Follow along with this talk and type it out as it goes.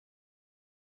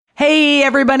Hey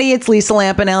everybody, it's Lisa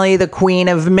Lampanelli, the Queen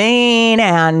of Maine,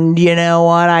 and you know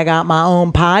what? I got my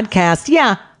own podcast.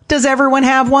 Yeah, does everyone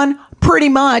have one? Pretty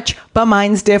much, but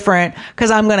mine's different because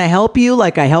I'm going to help you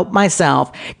like I help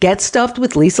myself. Get Stuffed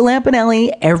with Lisa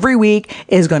Lampanelli every week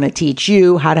is going to teach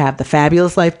you how to have the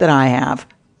fabulous life that I have.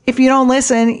 If you don't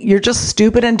listen, you're just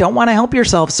stupid and don't want to help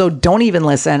yourself, so don't even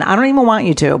listen. I don't even want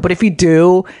you to. But if you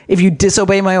do, if you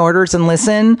disobey my orders and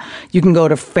listen, you can go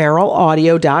to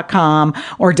feralaudio.com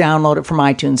or download it from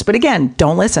iTunes. But again,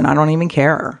 don't listen. I don't even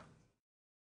care.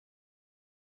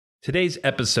 Today's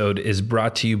episode is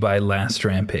brought to you by Last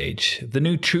Rampage, the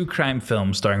new true crime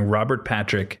film starring Robert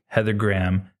Patrick, Heather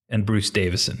Graham, and Bruce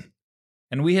Davison.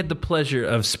 And we had the pleasure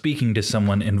of speaking to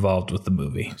someone involved with the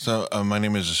movie. So my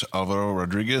name is Alvaro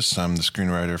Rodriguez. I'm the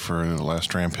screenwriter for The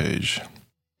Last Rampage.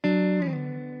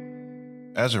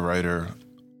 As a writer,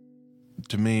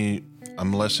 to me,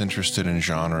 I'm less interested in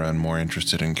genre and more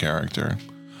interested in character.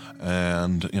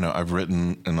 And, I've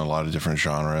written in a lot of different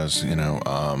genres,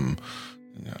 kind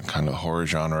of horror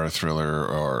genre, thriller,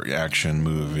 or action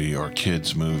movie, or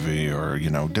kids movie, or,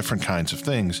 different kinds of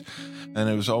things. And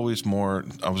I was always more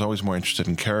interested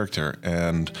in character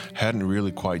and hadn't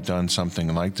really quite done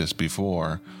something like this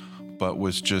before, but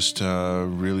was just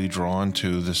really drawn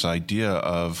to this idea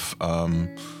of a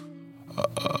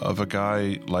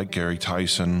guy like Gary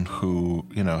Tyson who,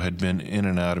 had been in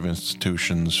and out of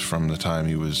institutions from the time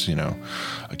he was, a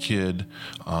kid,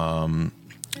 and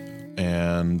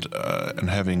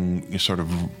having sort of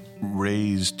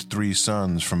raised three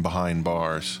sons from behind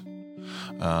bars.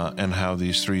 And how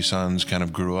these three sons kind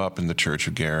of grew up in the Church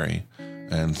of Gary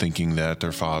and thinking that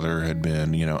their father had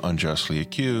been, unjustly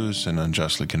accused and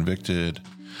unjustly convicted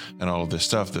and all of this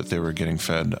stuff that they were getting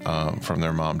fed from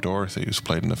their mom, Dorothy, who's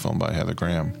played in the film by Heather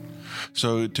Graham.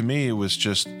 So to me, it was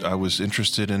just, I was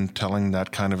interested in telling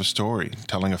that kind of a story,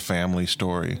 telling a family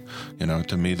story.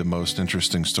 To me, the most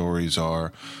interesting stories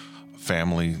are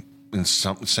family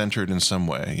centered in some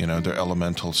way. They're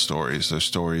elemental stories. They're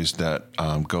stories that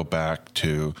go back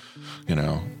to,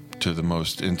 to the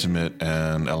most intimate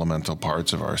and elemental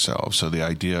parts of ourselves. So the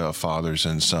idea of fathers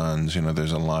and sons,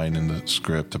 there's a line in the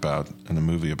script in the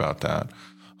movie about that,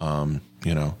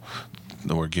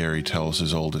 where Gary tells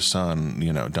his oldest son,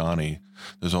 Donnie,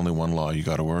 there's only one law you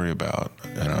got to worry about,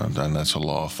 and that's the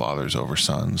law of fathers over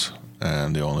sons.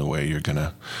 And the only way you're going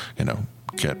to,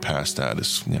 get past that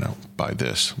is, by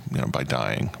this, by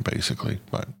dying, basically.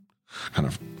 But kind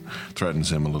of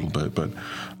threatens him a little bit. But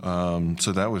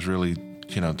so that was really,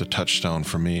 the touchstone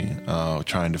for me,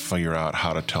 trying to figure out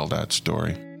how to tell that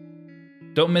story.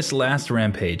 Don't miss Last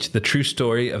Rampage, the true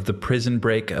story of the prison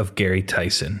break of Gary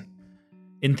Tyson.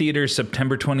 In theaters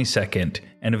September 22nd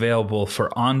and available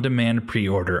for on-demand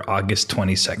pre-order August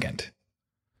 22nd.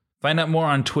 Find out more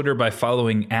on Twitter by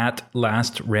following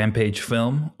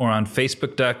 @LastRampageFilm or on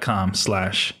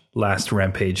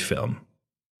Facebook.com/LastRampageFilm.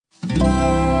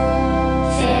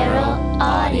 Feral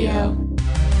Audio.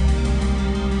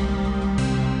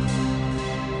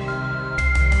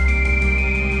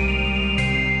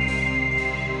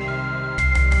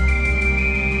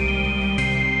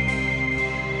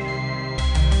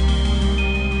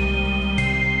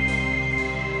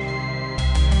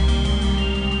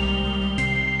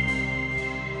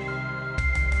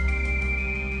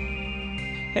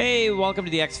 Hey, welcome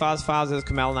to the X-Files Files. This is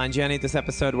Kamal Nanjiani. This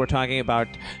episode, we're talking about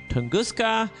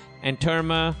Tunguska and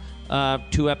Terma,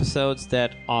 two episodes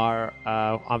that are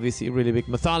obviously really big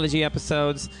mythology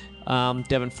episodes.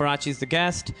 Devin Faraci is the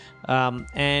guest.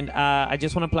 And I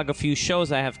just want to plug a few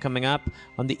shows I have coming up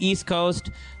on the East Coast.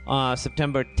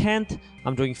 September 10th,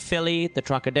 I'm doing Philly, the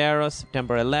Trocadero.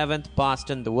 September 11th,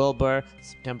 Boston, the Wilbur.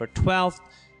 September 12th,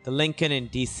 the Lincoln in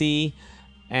D.C.,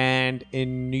 and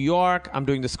in New York, I'm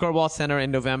doing the Skirball Center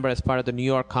in November as part of the New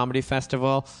York Comedy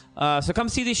Festival. So come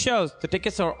see these shows. The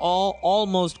tickets are all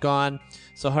almost gone,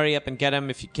 so hurry up and get them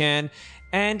if you can.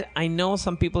 And I know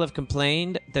some people have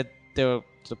complained that the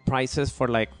prices for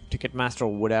like Ticketmaster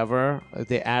or whatever,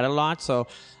 they add a lot. So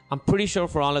I'm pretty sure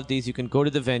for all of these, you can go to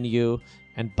the venue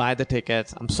and buy the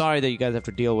tickets. I'm sorry that you guys have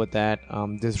to deal with that.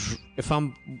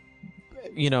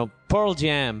 Pearl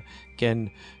Jam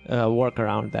can work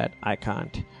around that. I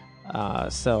can't.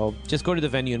 So just go to the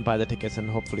venue and buy the tickets, and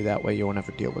hopefully that way you won't have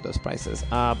to deal with those prices.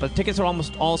 But tickets are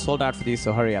almost all sold out for these,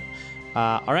 so hurry up.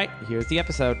 All right, here's the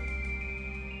episode.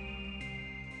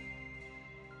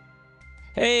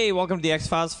 Hey, welcome to the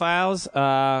X-Files Files.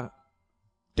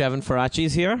 Devin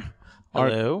Faraci's here.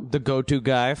 Hello. The go-to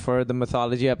guy for the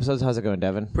mythology episodes. How's it going,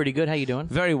 Devin? Pretty good. How you doing?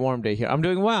 Very warm day here. I'm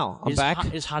doing well. I'm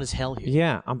back. It's hot as hell here.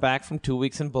 Yeah, I'm back from 2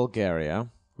 weeks in Bulgaria.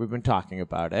 We've been talking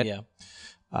about it. Yeah.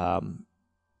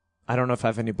 I don't know if I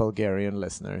have any Bulgarian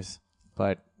listeners,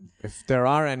 but if there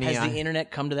are any, Has the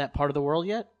internet come to that part of the world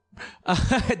yet?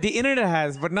 the internet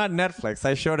has, but not Netflix.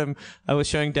 I was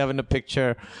showing Devin a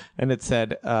picture, and it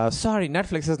said, "Sorry,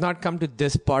 Netflix has not come to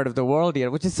this part of the world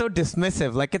yet," which is so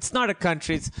dismissive. Like, it's not a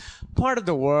country; it's part of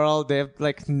the world. They have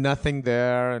like nothing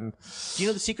there, and Do you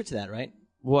know the secret to that, right?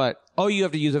 what? Oh, you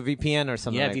have to use a VPN or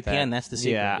something. Yeah, like VPN, that. that's the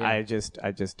secret, Yeah, yeah.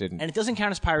 I just didn't. And it doesn't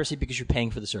count as piracy because you're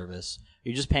paying for the service.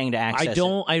 You're just paying to access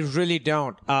I really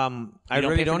don't. I don't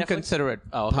really pay for don't Netflix? consider it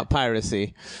Oh, okay.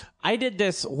 piracy. I did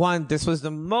this was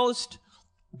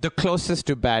the closest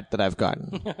to bad that I've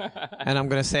gotten. And I'm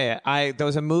going to say it. There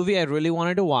was a movie I really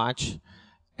wanted to watch,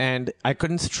 and I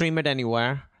couldn't stream it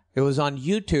anywhere. It was on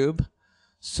YouTube.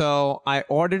 So I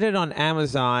ordered it on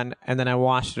Amazon, and then I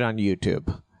watched it on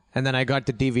YouTube. And then I got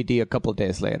the DVD a couple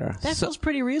days later. That feels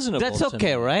pretty reasonable. That's to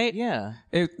okay, me. right? Yeah.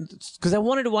 Because I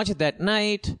wanted to watch it that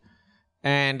night,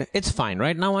 and it's fine.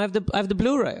 Right now, I have the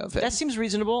Blu-ray of it. That seems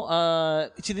reasonable.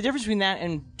 See, the difference between that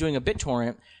and doing a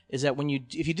BitTorrent is that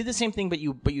if you did the same thing but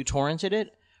you torrented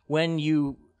it, when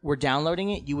you were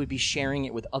downloading it, you would be sharing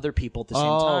it with other people at the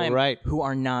same time, right. who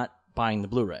are not buying the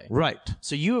Blu-ray. Right.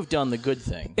 So you have done the good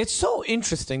thing. It's so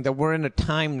interesting that we're in a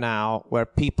time now where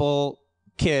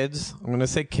kids, I'm going to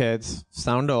say kids,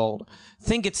 sound old,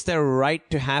 think it's their right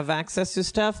to have access to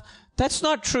stuff. That's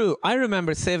not true. I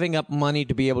remember saving up money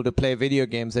to be able to play video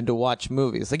games and to watch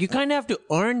movies. Like, you kind of have to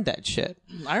earn that shit.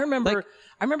 I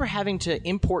remember having to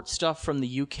import stuff from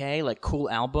the UK, like cool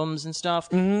albums and stuff.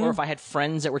 Mm-hmm. Or if I had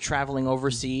friends that were traveling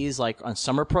overseas, like on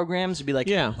summer programs, it'd be like,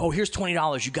 Yeah. "Oh, here's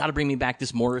 $20. You got to bring me back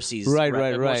this Morrissey's Right.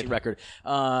 Morrissey record."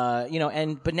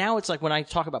 But now it's like when I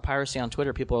talk about piracy on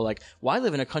Twitter, people are like, "Well, I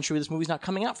live in a country where this movie's not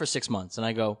coming out for 6 months," and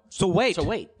I go, So wait.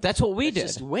 That's what we did.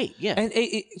 just wait, yeah. And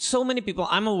so many people,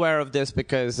 I'm aware of this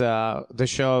because the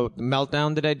show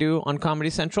Meltdown that I do on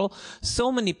Comedy Central,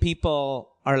 so many people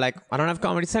are like, I don't have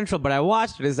Comedy Central, but I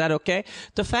watched it. Is that okay?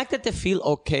 The fact that they feel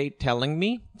okay telling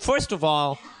me, first of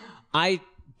all, I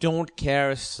don't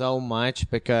care so much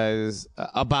because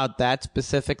about that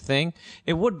specific thing.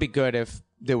 It would be good if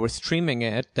they were streaming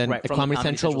it, then Right, from the Comedy Comedy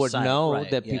Central Central would site, know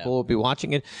right, that yeah. people will be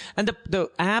watching it. And the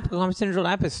Comedy Central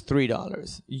app is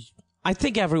 $3. I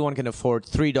think everyone can afford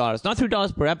 $3. Not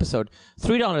 $3 per episode,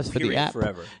 $3 for the Period, app.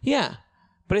 forever. Yeah.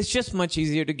 But it's just much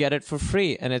easier to get it for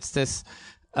free. And it's this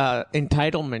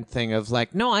entitlement thing of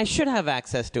like, no, I should have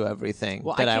access to everything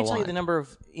Well, that I I can't tell want. you the number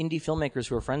of indie filmmakers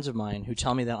who are friends of mine who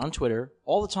tell me that on Twitter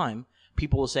all the time.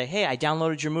 People will say, "Hey, I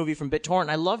downloaded your movie from BitTorrent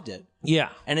and I loved it." Yeah.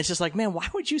 And it's just like, man, why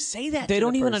would you say that? They to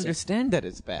don't the even person? understand that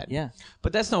it's bad. Yeah.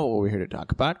 But that's not what we're here to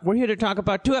talk about. We're here to talk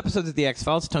about 2 episodes of The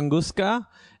X-Files, Tunguska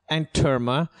and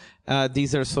Terma.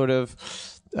 These are sort of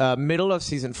middle of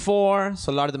season 4,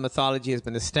 so a lot of the mythology has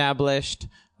been established.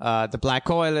 The Black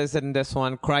Oil is in this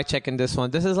one, Krychek in this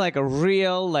one. This is like a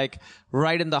real, like,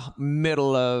 right in the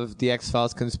middle of the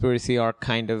X-Files conspiracy arc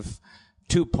kind of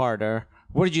 2-parter.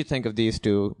 What did you think of these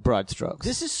 2 broad strokes?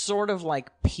 This is sort of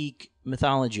like peak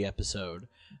mythology episode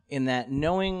in that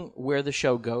knowing where the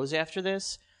show goes after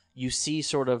this, you see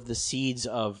sort of the seeds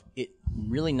of it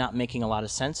really not making a lot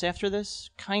of sense after this,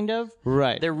 kind of.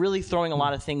 Right. They're really throwing a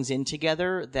lot of things in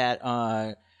together that,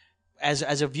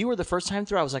 as a viewer the first time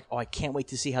through, I was like, oh, I can't wait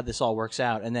to see how this all works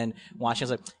out. And then watching,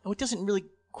 I was like, oh, it doesn't really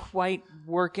quite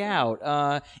work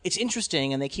out. It's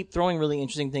interesting, and they keep throwing really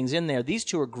interesting things in there. These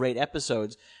 2 are great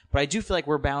episodes, but I do feel like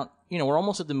we're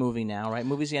almost at the movie now, right?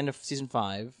 Movie's the end of season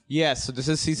 5. Yes, so this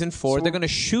is season 4. They're going to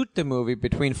shoot the movie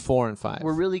between 4 and 5.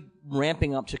 We're really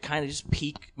ramping up to kind of just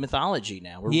peak mythology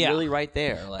now. We're really right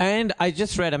there. Like, And I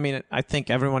just read, I think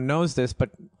everyone knows this,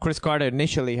 but Chris Carter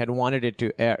initially had wanted it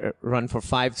to run for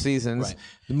 5 seasons. Right.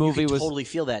 The movie you can was totally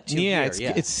feel that too. Yeah,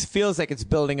 here, it feels like it's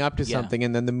building up to Yeah. something,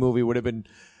 and then the movie would have been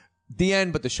the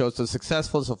end, but the show's so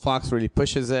successful, so Fox really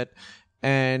pushes it.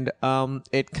 And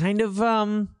it kind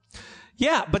of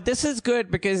yeah, but this is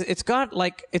good because it's got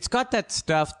that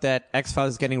stuff that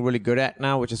X-Files is getting really good at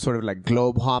now, which is sort of like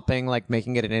globe hopping, like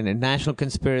making it an international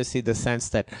conspiracy, the sense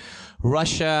that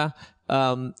Russia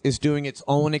is doing its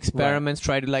own experiments,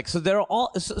 try to like, so they're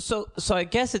all, so I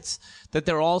guess it's that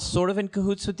they're all sort of in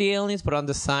cahoots with the aliens, but on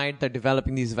the side, they're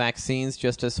developing these vaccines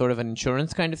just as sort of an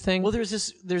insurance kind of thing. well, there's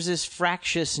this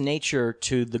fractious nature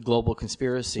to the global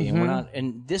conspiracy, and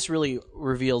and this really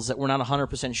reveals that we're not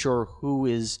 100% sure who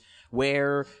is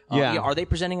where. Are they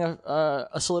presenting a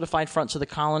solidified front to the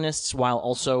colonists while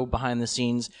also behind the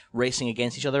scenes racing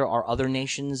against each other? Are other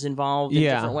nations involved in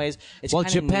different ways? It's well,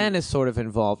 kinda Japan neat. is sort of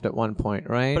involved at one point,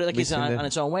 right? But like At it's least in on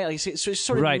its own way. Like, so it's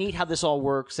sort of Right. neat how this all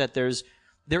works. That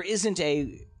there isn't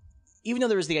even though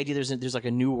there is the idea there's like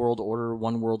a new world order,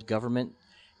 one world government.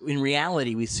 in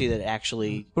reality, we see that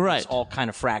actually Right. it's all kind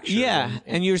of fractured. Yeah,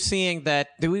 and you're seeing that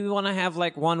do we want to have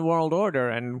like one world order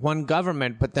and one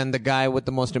government, but then the guy with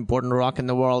the most important rock in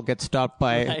the world gets stopped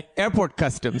by Right. airport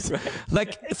customs.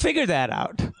 Like, figure that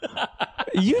out.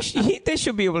 They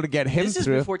should be able to get him this is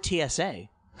through. before TSA.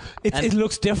 It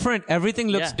looks different. Everything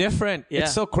looks Yeah. different. Yeah.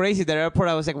 It's so crazy. That airport,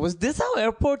 I was like, was this how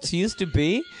airports used to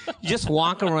be? You just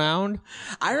walk around.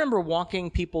 I remember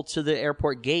walking people to the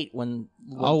airport gate when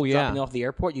Oh, yeah. dropping off the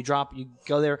airport. You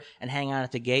go there and hang out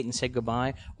at the gate and say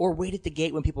goodbye, or wait at the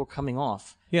gate when people were coming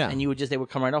off. Yeah. and they would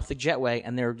come right off the jetway,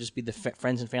 and there would just be the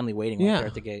friends and family waiting Yeah. right there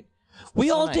at the gate. We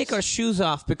so all nice. take our shoes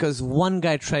off because one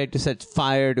guy tried to set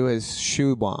fire to his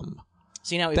shoe bomb.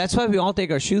 See, now That's why we all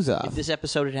take our shoes if off. this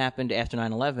episode had happened after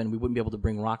 9/11, we wouldn't be able to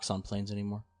bring rocks on planes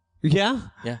anymore. Yeah?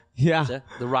 Yeah, Yeah. So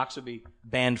the rocks would be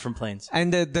banned from planes.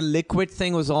 And the liquid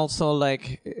thing was also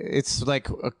like, it's like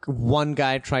one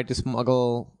guy tried to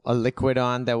smuggle a liquid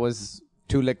on that was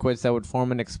two liquids that would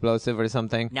form an explosive or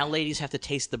something. Now ladies have to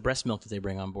taste the breast milk that they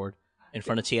bring on board in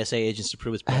front of TSA agents to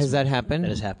prove it's breast Has milk. that happened? That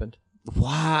has happened.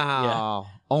 Wow.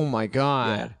 Oh my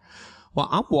God. Yeah. Well,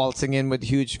 I'm waltzing in with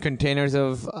huge containers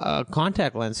of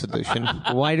contact lens solution.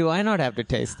 Why do I not have to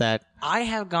taste that? I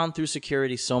have gone through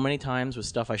security so many times with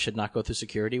stuff I should not go through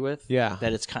security with. Yeah.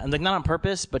 That it's kind of, like, not on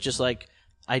purpose, but just like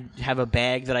I have a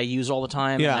bag that I use all the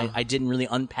time. Yeah. And I didn't really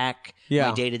unpack Yeah.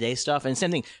 my day-to-day stuff. And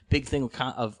same thing, big thing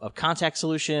of contact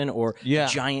solution or Yeah.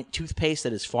 giant toothpaste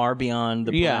that is far beyond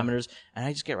the Yeah. parameters. And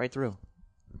I just get right through.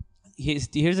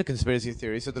 Here's a conspiracy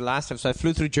theory. So the last time, so I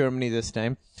flew through Germany this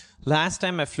time. Last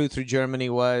time I flew through Germany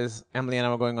was Emily and I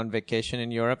were going on vacation in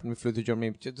Europe, and we flew through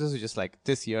Germany. This was just like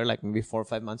this year, like maybe 4 or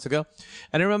 5 months ago.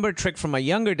 And I remember a trick from my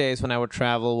younger days when I would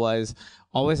travel was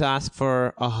always ask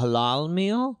for a halal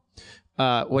meal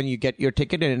when you get your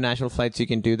ticket. International flights, you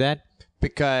can do that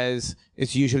because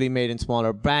it's usually made in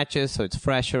smaller batches, so it's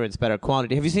fresher, it's better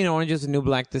quality. Have you seen Orange is the New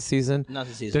Black this season? Not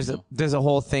this season, no. There's a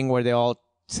whole thing where they all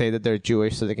say that they're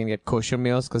Jewish so they can get kosher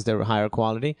meals because they're higher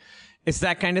quality. It's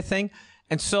that kind of thing.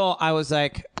 And so I was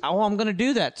like, oh, I'm going to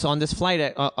do that. So on this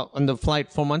flight, on the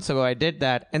flight 4 months ago, I did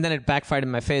that. And then it backfired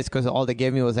in my face because all they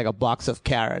gave me was like a box of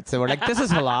carrots. They were like, this is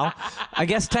halal. I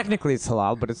guess technically it's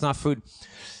halal, but it's not food.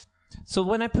 So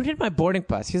when I printed my boarding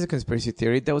pass, here's a conspiracy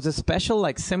theory. There was a special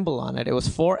like symbol on it. It was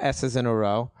 4 S's in a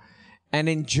row. And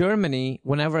in Germany,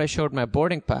 whenever I showed my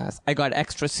boarding pass, I got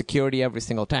extra security every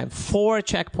single time. 4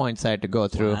 checkpoints I had to go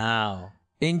through. Wow.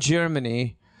 In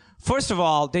Germany, first of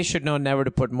all, they should know never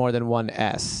to put more than 1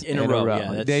 S In a row.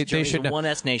 Yeah, that's They Germany's should a know. one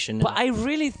S nation. But I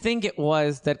really think it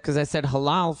was that because I said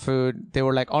halal food, they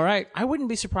were like, all right. I wouldn't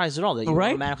be surprised at all that you Right?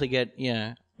 automatically get,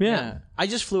 Yeah. I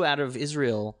just flew out of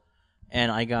Israel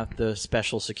and I got the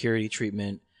special security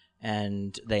treatment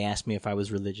and they asked me if I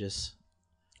was religious.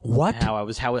 What? How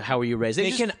were you raised? They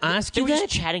can ask they you were that?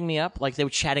 just chatting me up. Like, they were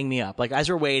chatting me up. Like, as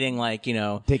we're waiting, like, They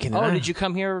can oh, ask. did you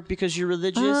come here because you're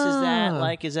religious?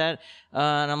 Is that,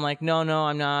 and I'm like, no,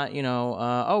 I'm not,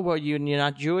 oh, well, you're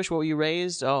not Jewish? What were you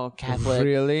raised? Oh, Catholic.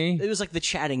 Really? It was like the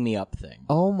chatting me up thing.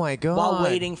 Oh my God. While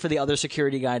waiting for the other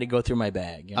security guy to go through my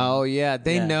bag. Oh yeah,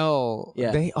 they Yeah. know.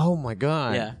 Yeah. Oh my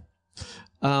God. Yeah.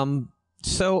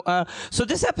 So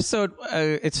this episode,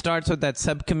 it starts with that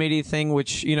subcommittee thing,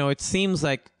 which, it seems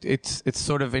like it's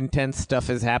sort of intense stuff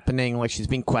is happening. Like she's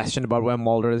being questioned about where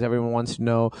Mulder is. Everyone wants to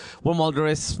know where Mulder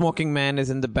is. Smoking Man is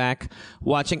in the back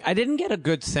watching. I didn't get a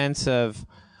good sense of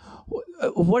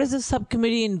what is the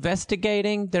subcommittee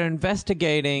investigating? They're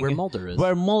investigating Where Mulder is.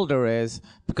 Where Mulder is,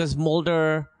 because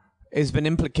Mulder has been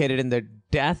implicated in the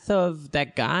death of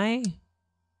that guy.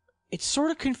 It's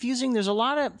sort of confusing. There's a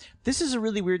lot of... This is a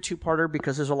really weird two-parter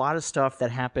because there's a lot of stuff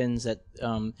that happens that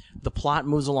the plot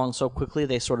moves along so quickly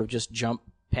they sort of just jump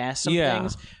past some Yeah.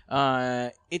 things.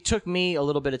 It took me a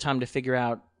little bit of time to figure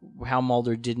out how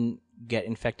Mulder didn't get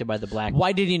infected by the black...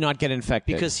 Why did he not get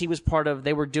infected? Because he was part of...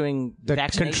 They were doing The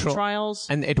vaccination control- trials.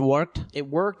 And it worked? It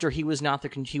worked, or he was not the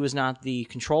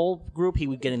control group. He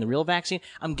would get in the real vaccine.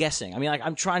 I'm guessing. I mean, like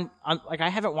I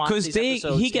haven't watched Because these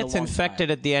episodes he in a gets long infected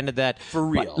time. at the end of that. For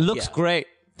real, Looks yeah. great.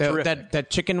 Terrific. That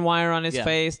chicken wire on his Yeah.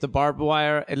 face, the barbed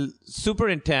wire, super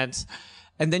intense.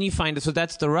 And then you find so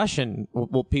that's the Russian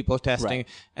people testing. Right.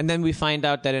 And then we find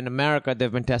out that in America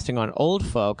they've been testing on old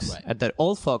folks Right. at that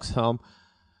old folks home.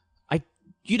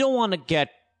 You don't want to get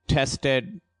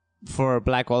tested for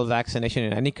black oil vaccination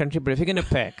in any country, but if you're going to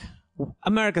pick,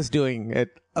 America's doing it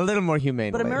a little more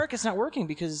humane. But America's not working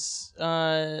because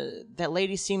that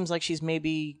lady seems like she's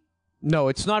maybe No,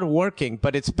 it's not working,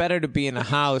 but it's better to be in a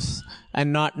house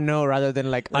and not know rather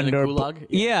than like In a under gulag?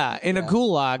 Yeah, in a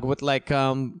gulag with like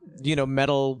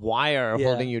metal wire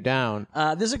holding you down.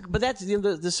 But that's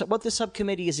what the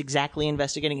subcommittee is exactly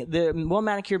investigating. The Well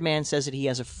Manicured Man says that he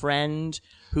has a friend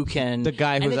who can. The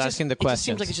guy and who's it just- asking the It just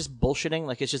seems questions. like it's just bullshitting.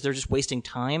 Like they're just wasting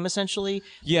time essentially.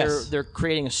 Yes. they're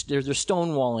creating they're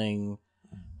stonewalling.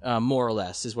 More or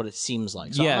less is what it seems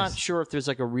like. So Yes. I'm not sure if there's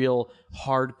like a real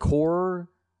hardcore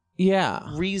Yeah.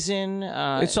 reason.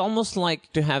 It's almost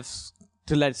like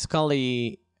to let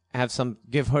Scully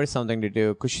give her something to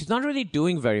do because she's not really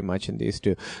doing very much in these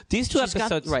two. These two she's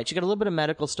episodes, got, right. She got a little bit of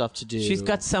medical stuff to do. She's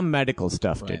got some medical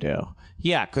stuff to do.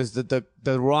 Yeah, because the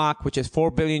rock, which is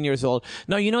 4 billion years old.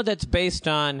 Now you know that's based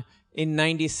on in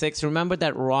 '96. Remember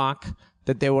that rock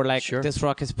that they were like, this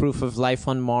rock is proof of life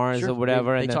on Mars or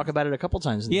whatever. They and talk about it a couple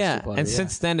times. In yeah, the soup and opera,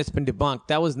 since then it's been debunked.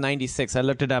 That was '96. I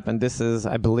looked it up, and this is,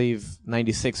 I believe,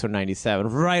 '96 or '97,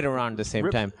 right around the same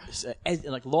time.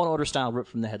 like Law and Order style, ripped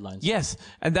from the headlines. Yes,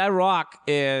 and that rock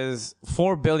is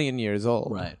 4 billion years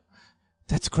old. Right.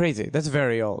 That's crazy. That's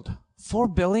very old. 4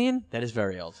 billion? That is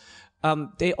very old.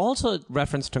 They also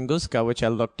referenced Tunguska, which I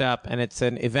looked up, and it's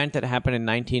an event that happened in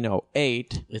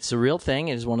 1908. It's a real thing.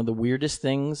 It is one of the weirdest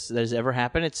things that has ever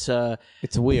happened. It's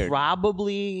weird.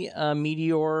 Probably a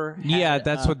meteor. Yeah,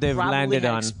 that's what they've probably landed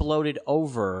had on. Exploded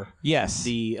over Yes.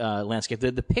 the landscape.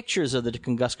 The pictures of the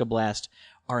Tunguska blast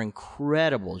are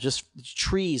incredible. Just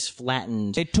trees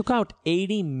flattened. It took out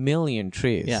 80 million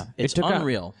trees. Yeah, it's it took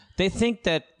unreal. They think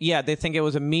it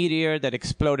was a meteor that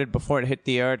exploded before it hit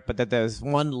the Earth, but that there's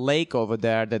one lake over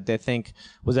there that they think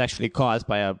was actually caused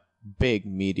by a big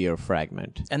meteor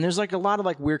fragment. And there's like a lot of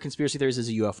like weird conspiracy theories. Is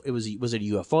a UFO? Was it a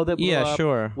UFO that blew Yeah, up?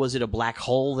 sure. Was it a black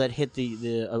hole that hit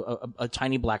a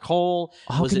tiny black hole?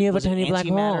 How was can you have a was it tiny black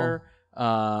antimatter?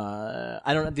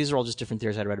 I don't know. These are all just different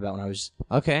theories I'd read about when I was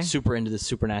Okay. super into this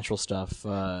supernatural stuff.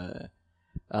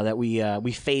 That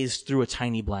we phased through a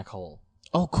tiny black hole.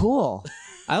 Oh, cool.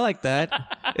 I like that.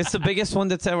 It's the biggest one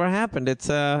that's ever happened. It's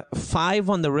 5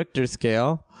 on the Richter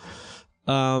scale.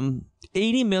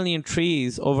 80 million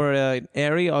trees over an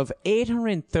area of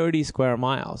 830 square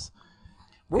miles.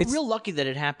 We're real lucky that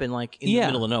it happened like in Yeah. the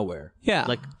middle of nowhere. Yeah.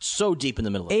 Like so deep in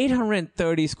the middle of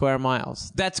 830 square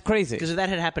miles. That's crazy. Because if that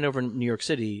had happened over in New York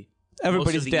City,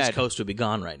 Everybody's most of the dead. East Coast would be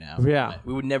gone right now. Yeah.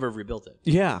 We would never have rebuilt it.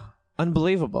 Yeah.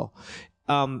 Unbelievable.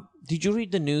 Did you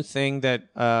read the new thing that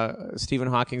Stephen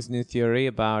Hawking's new theory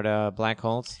about black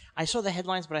holes? I saw the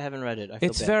headlines, but I haven't read it. I feel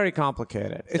It's bad. very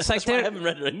complicated. It's like That's why I they're. haven't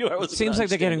read it. I knew I was. It seems like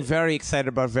they're getting very excited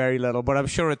about very little, but I'm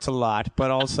sure it's a lot.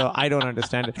 But also, I don't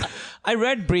understand it. I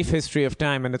read Brief History of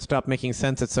Time, and it stopped making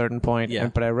sense at a certain point. Yeah.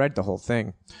 But I read the whole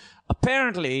thing.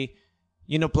 Apparently,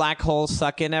 black holes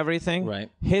suck in everything. Right.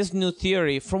 His new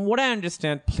theory, from what I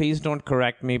understand, please don't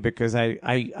correct me because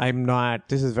I'm not.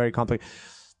 This is very complicated.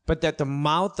 But that the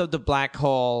mouth of the black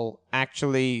hole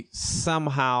actually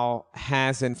somehow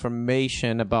has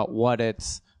information about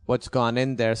what's gone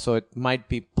in there, so it might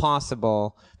be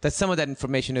possible that some of that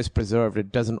information is preserved.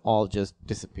 It doesn't all just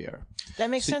disappear. That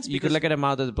makes So sense. you could look at the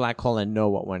mouth of the black hole and know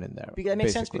what went in there. That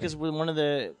makes sense basically. because one of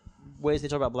the ways they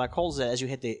talk about black holes is that as you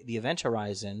hit the event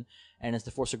horizon and as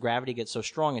the force of gravity gets so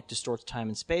strong, it distorts time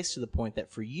and space to the point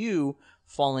that for you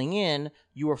falling in,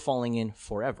 you are falling in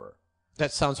forever.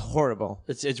 That sounds horrible.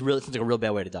 It's really it's like a real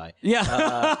bad way to die.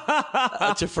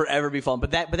 Yeah. To forever be falling.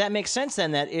 But that makes sense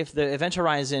then that if the event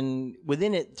horizon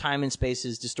within it, time and space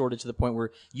is distorted to the point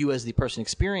where you as the person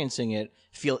experiencing it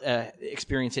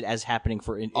experience it as happening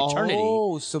for eternity.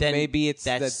 Oh, so then maybe it's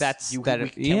we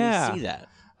yeah. see that.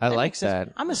 I That like makes sense.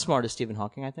 that. I'm as smart as Stephen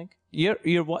Hawking, I think,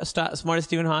 You're what, smart as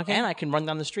Stephen Hawking? and I can run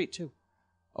down the street too.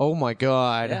 Oh my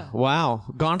God. Yeah. Wow.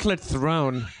 Gauntlet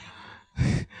thrown.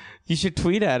 You should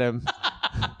tweet at him.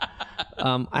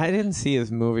 I didn't see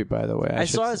his movie, by the way. I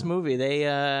saw his movie.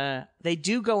 They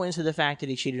do go into the fact that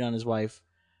he cheated on his wife,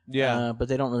 Yeah. but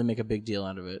they don't really make a big deal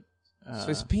out of it. So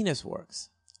his penis works.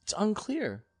 It's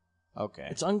unclear. Okay.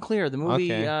 It's unclear. The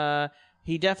movie. Okay.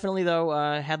 He definitely though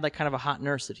had like kind of a hot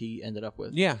nurse that he ended up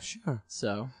with. Yeah, sure.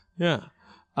 So Yeah.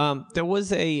 There was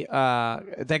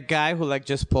that guy who like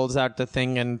just pulls out the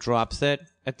thing and drops it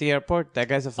at the airport. That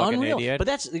guy's a fucking unreal. idiot. But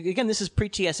that's again, this is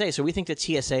pre-TSA, so we think that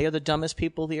TSA are the dumbest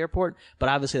people at the airport. But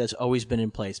obviously, that's always been in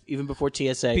place, even before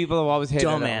TSA. People have always hated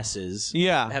him. dumbasses.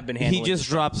 Yeah, have been handling. He just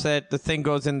drops it. The thing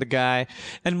goes in the guy,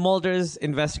 and Mulder's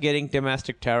investigating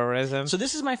domestic terrorism. So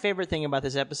this is my favorite thing about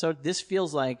this episode. This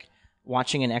feels like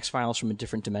watching an X-Files from a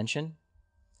different dimension.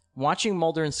 Watching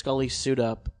Mulder and Scully suit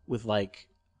up with like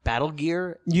battle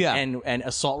gear Yeah. and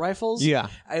assault rifles. Yeah.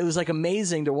 It was like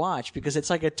amazing to watch because it's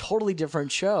like a totally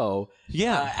different show.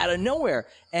 Yeah. Out of nowhere.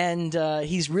 And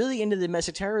he's really into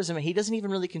domestic terrorism, and he doesn't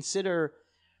even really consider,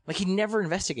 like, he never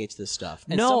investigates this stuff.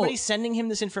 And No. somebody's sending him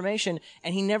this information,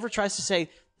 and he never tries to say,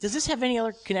 does this have any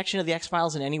other connection to the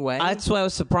X-Files in any way? That's why I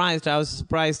was surprised. I was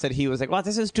surprised that he was like, "Wow,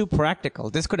 this is too practical.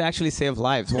 This could actually save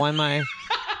lives.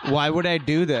 Why would I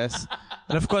do this?"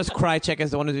 And of course, Krychek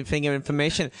is the one who's feeding him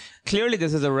information. Clearly,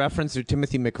 this is a reference to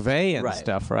Timothy McVeigh and Right.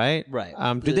 stuff, right? Right.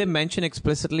 Do they mention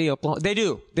explicitly Oklahoma? They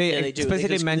do. They Yeah, they do.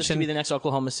 explicitly This could mention. be the next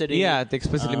Oklahoma City. Yeah, they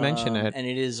explicitly mention it. And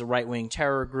it is a right-wing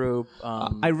terror group.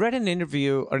 I read an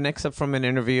interview, or an excerpt from an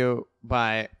interview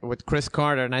with Chris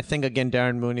Carter, and I think again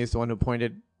Darren Mooney is the one who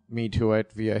pointed me to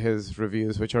it via his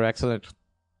reviews, which are excellent,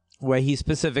 where he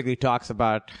specifically talks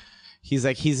about, he's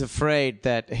afraid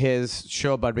that his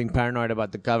show about being paranoid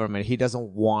about the government, he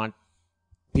doesn't want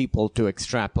people to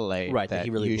extrapolate right, that he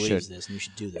really you believes should, this and you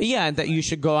should do this. yeah, and that you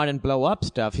should go out and blow up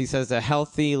stuff. He says a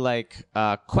healthy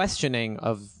questioning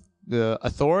of the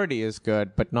authority is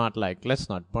good, but not like, let's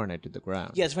not burn it to the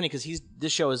ground. Yeah, it's funny because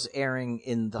this show is airing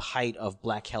in the height of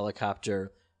Black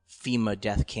Helicopter, FEMA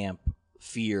death camp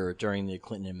fear during the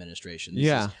Clinton administration. This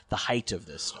Yeah. is the height of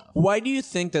this stuff. Why do you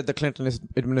think that the Clinton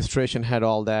administration had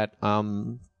all that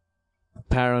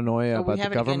paranoia But about we the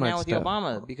have it again government now with stuff?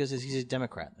 Obama because he's a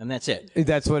Democrat, and that's it.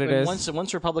 That's what it is.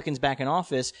 Once Republicans back in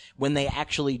office, when they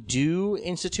actually do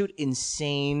institute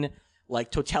insane, like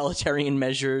totalitarian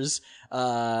measures,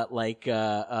 like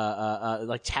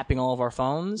tapping all of our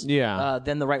phones,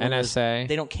 then the right wingers, NSA.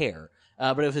 they don't care.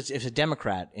 But if it's a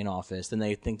Democrat in office, then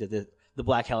they think that the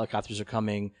black helicopters are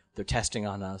coming, they're testing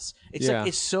on us. It's Yeah. like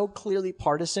it's so clearly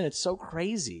partisan. It's so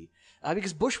crazy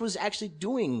because Bush was actually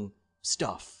doing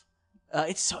stuff.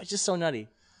 It's just so nutty.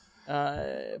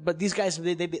 But these guys,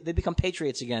 they become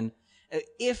patriots again.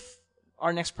 If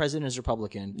our next president is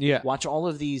Republican, Yeah. watch all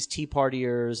of these Tea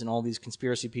Partiers and all these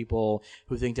conspiracy people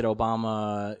who think that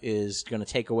Obama is going to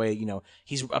take away,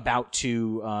 he's about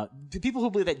to, the people who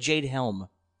believe that Jade Helm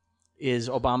is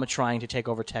Obama trying to take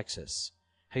over Texas.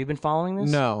 Have you been following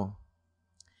this? No.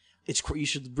 You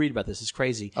should read about this. It's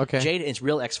crazy. Okay. It's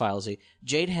real X-Filesy.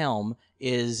 Jade Helm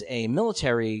is a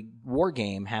military war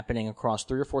game happening across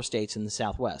 3 or 4 states in the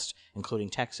Southwest, including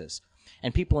Texas.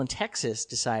 And people in Texas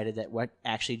decided that what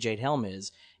actually Jade Helm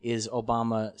is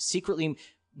Obama secretly,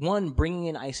 bringing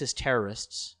in ISIS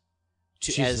terrorists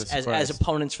as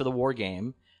opponents for the war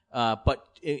game, but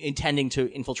intending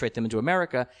to infiltrate them into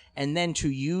America, and then to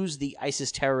use the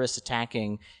ISIS terrorists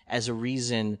attacking as a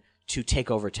reason to take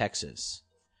over Texas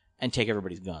and take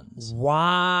everybody's guns.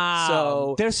 Wow.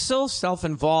 So- they're so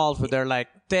self-involved, but they're like,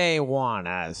 they want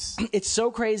us. It's so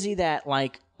crazy that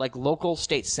like local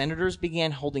state senators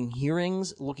began holding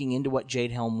hearings looking into what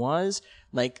Jade Helm was.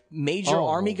 Like major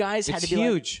army guys had it's to be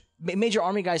huge. Major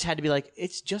army guys had to be like,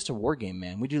 it's just a war game,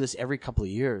 man. We do this every couple of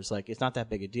years. Like it's not that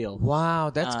big a deal.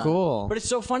 Wow, that's cool. But it's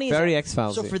so funny. Very that-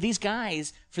 X-Files-y. So for these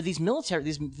guys, for these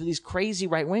military, for these crazy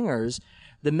right wingers,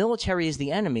 the military is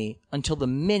the enemy until the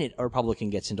minute a Republican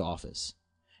gets into office.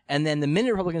 And then the minute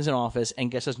a Republican's in office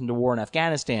and gets us into war in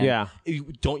Afghanistan, Yeah.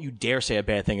 don't you dare say a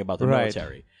bad thing about the Right.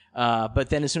 military. But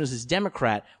then as soon as it's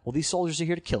Democrat, well, these soldiers are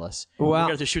here to kill us. Well- We're going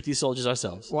to have to shoot these soldiers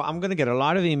ourselves. Well, I'm going to get a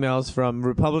lot of emails from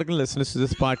Republican listeners to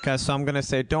this podcast, so I'm going to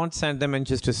say don't send them and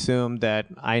just assume that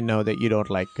I know that you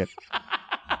don't like it.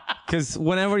 Because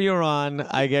whenever you're on,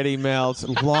 I get emails,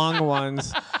 long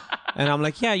ones, and I'm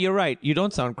like, yeah, you're right. You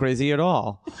don't sound crazy at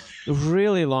all.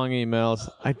 Really long emails.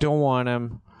 I don't want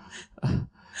them.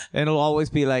 And it'll always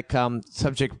be like,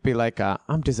 subject be like,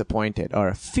 I'm disappointed,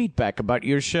 or feedback about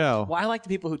your show. Well, I like the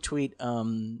people who tweet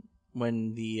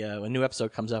when a new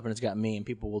episode comes up and it's got me, and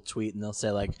people will tweet and they'll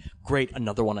say like, "Great,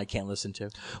 another one I can't listen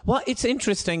to." Well, it's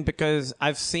interesting because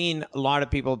I've seen a lot of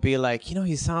people be like,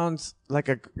 he sounds like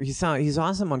he's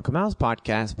awesome on Kamal's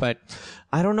podcast, but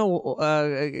I don't know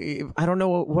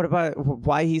what about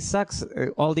why he sucks.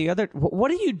 All the other, what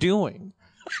are you doing?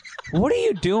 What are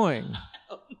you doing?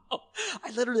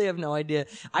 I literally have no idea.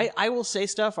 I will say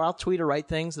stuff, or I'll tweet or write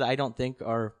things that I don't think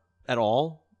are at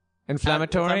all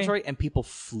Inflammatory? and people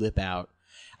flip out.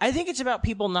 I think it's about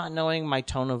people not knowing my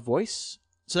tone of voice.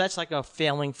 So that's like a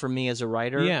failing for me as a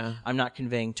writer. Yeah. I'm not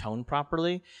conveying tone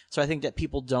properly. So I think that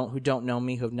people who don't know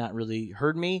me, who have not really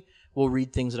heard me, will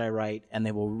read things that I write, and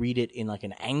they will read it in like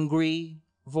an angry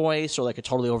voice or like a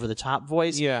totally over the top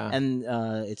voice. Yeah. And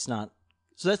it's not.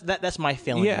 So that's my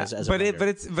feeling as a writer.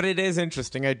 but it is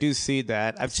interesting. I do see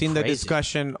that. I've seen the crazy.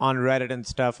 discussion on Reddit and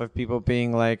stuff of people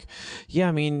being like, "Yeah,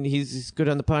 I mean, he's good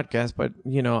on the podcast, but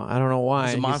I don't know why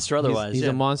He's a monster otherwise, He's yeah.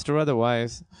 a monster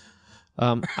otherwise."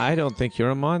 I don't think you're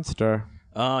a monster.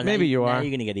 Oh, Maybe you now are.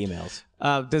 you're going to get emails.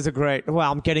 There's a great. Well,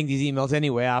 I'm getting these emails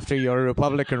anyway after your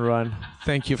Republican run.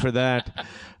 Thank you for that.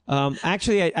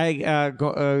 Actually,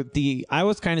 I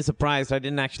was kind of surprised. I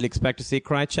didn't actually expect to see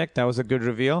Krycek. That was a good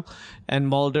reveal. And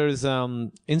Mulder's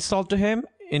insult to him: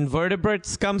 invertebrate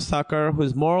scumsucker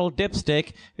whose moral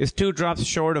dipstick is 2 drops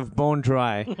short of bone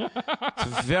dry.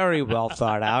 It's very well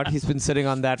thought out. He's been sitting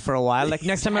on that for a while. Like,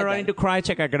 next time I run into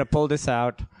Krycek, I gotta pull this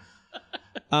out.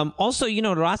 Also, the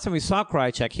last time we saw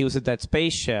Krycek, he was at that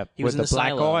spaceship with the black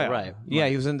silo, oil. right. Yeah,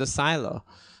 he was in the silo.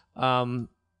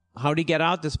 How'd he get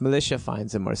out? This militia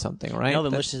finds him or something, right? No, the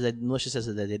militia says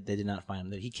that they did not find him,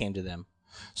 that he came to them.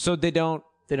 So they don't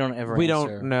ever we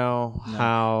answer. don't know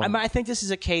how. I think this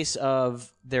is a case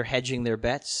of they're hedging their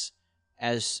bets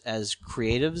as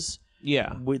creatives.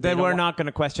 Yeah. They Then don't we're want- not going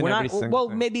to question everything. Well,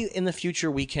 maybe in the future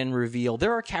we can reveal.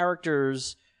 There are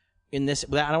characters in this.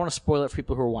 I don't want to spoil it for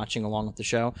people who are watching along with the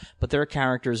show, but there are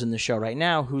characters in the show right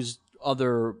now whose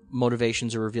other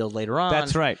motivations are revealed later on.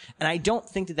 That's right. And I don't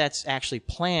think that that's actually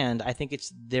planned. I think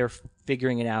they're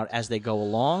figuring it out as they go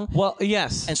along. Well,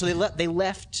 yes. And so they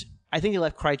left. I think they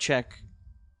left Krycek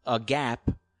a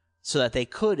gap so that they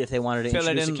could, if they wanted to Fill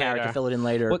it introduce in a character, later. fill it in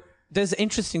later. Well, there's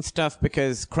interesting stuff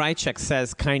because Krycek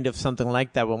says kind of something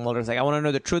like that when Mulder's like, I want to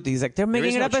know the truth. He's like, they're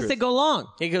making is it no up as truth. they go along.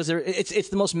 He goes, it's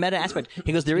the most meta aspect.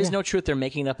 He goes, there is no truth. They're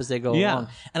making it up as they go Yeah. along.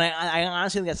 And I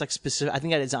honestly think that's like specific. I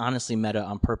think that is honestly meta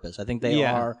on purpose. I think they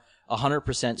are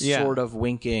 100% Yeah. sort of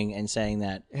winking and saying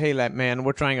that. Hey, man,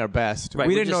 we're trying our best. Right,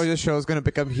 we we're didn't know just- this show was going to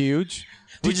become huge.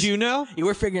 Did you know?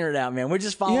 We're figuring it out, man. We're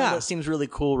just following Yeah. what seems really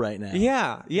cool right now.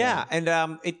 Yeah.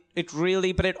 And it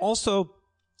really, but it also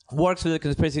works with the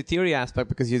conspiracy theory aspect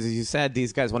because, as you said,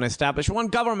 these guys want to establish one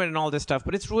government and all this stuff,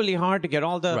 but it's really hard to get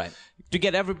to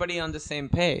get everybody on the same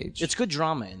page. It's good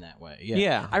drama in that way. Yeah.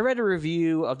 Yeah. I read a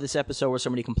review of this episode where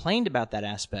somebody complained about that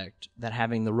aspect, that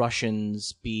having the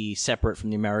Russians be separate from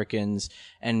the Americans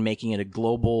and making it a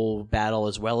global battle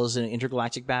as well as an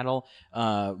intergalactic battle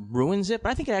ruins it. But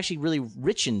I think it actually really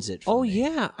richens it. For me.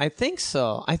 Yeah, I think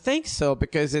so.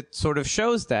 Because it sort of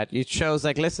shows that. It shows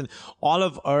like, listen, all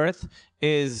of Earth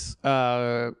is,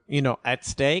 at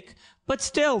stake. But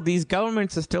still, these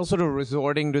governments are still sort of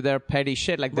resorting to their petty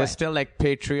shit. Like, there's still, like,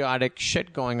 patriotic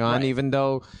shit going on, even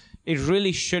though it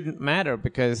really shouldn't matter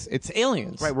because it's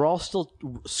aliens. Right, we're all still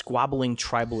squabbling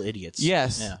tribal idiots.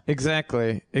 Yes, Yeah.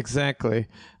 exactly.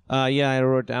 I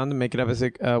wrote down to make it up as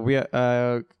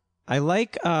I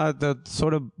like the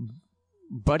sort of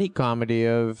buddy comedy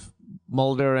of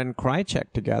Mulder and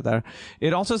Krycek together.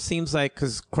 It also seems like,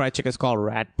 because Krycek is called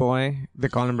Rat Boy, they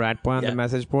call him Rat Boy on the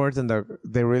message boards, and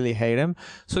they really hate him.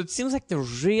 So it seems like they're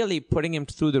really putting him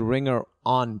through the ringer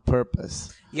on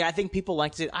purpose. Yeah, I think people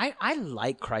liked it. I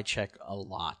like Krycek a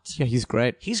lot. Yeah, he's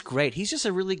great. He's great. He's just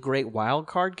a really great wild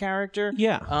card character.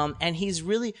 Yeah. And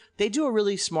they do a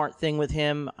really smart thing with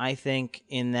him, I think,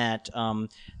 in that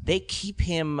they keep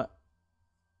him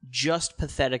just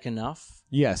pathetic enough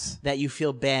Yes. that you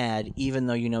feel bad even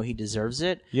though you know he deserves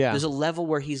it. Yeah. There's a level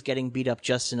where he's getting beat up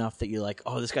just enough that you're like,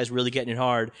 oh, this guy's really getting it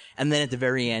hard. And then at the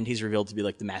very end, he's revealed to be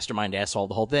like the mastermind asshole,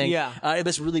 the whole thing. Yeah. It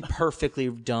was really perfectly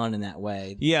done in that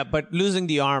way. Yeah, but losing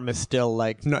the arm is still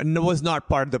like, was not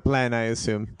part of the plan, I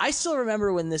assume. I still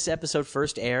remember when this episode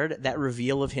first aired, that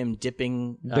reveal of him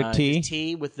dipping The tea? his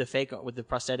tea with the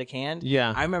prosthetic hand.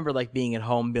 Yeah. I remember like being at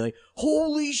home, being like,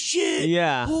 "Holy shit!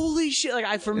 Yeah. holy shit!"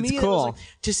 Like for me, it cool. was like,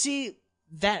 to see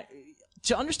that,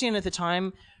 to understand at the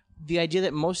time the idea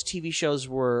that most TV shows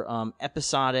were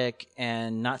episodic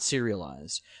and not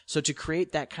serialized. So to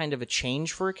create that kind of a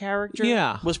change for a character,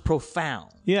 Yeah. was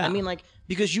profound. Yeah. I mean, like,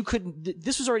 because you couldn't.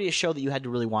 This was already a show that you had to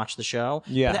really watch the show.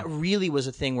 Yeah. But that really was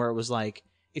a thing where it was like,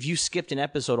 if you skipped an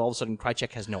episode, all of a sudden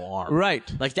Krycek has no arm. Right.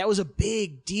 Like, that was a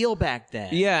big deal back then.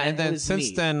 Yeah, and it then was since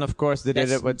neat. then, of course, they did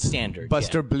That's it with standard,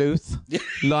 Buster Bluth,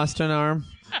 lost an arm.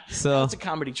 So It's a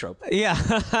comedy trope. yeah,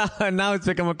 now it's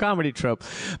become a comedy trope.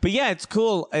 But yeah, it's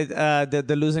cool.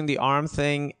 The losing the arm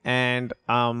thing, and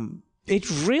it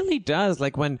really does.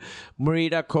 Like when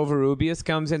Marita Covarrubias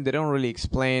comes in, they don't really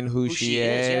explain who she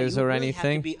is Yeah, you or really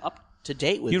anything. Have to be up to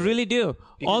date with You it. really do.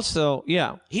 Also,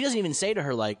 yeah. He doesn't even say to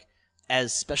her, like,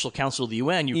 as special counsel of the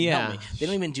UN, you can Yeah. help me. They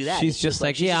don't even do that. She's It's just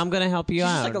like, yeah, I'm going to help you she's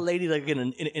out. just like a lady, like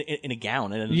in a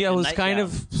gown. And Yeah, a it was nightgown. kind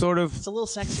of sort of It's a little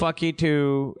sexy. fucky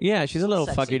to she's a little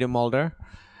Sexy. fucky to Mulder.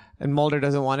 And Mulder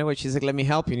doesn't want it, but she's like, let me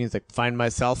help you. And he's like, find my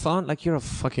cell phone? Like, you're a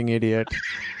fucking idiot.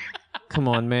 Come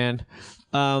on, man.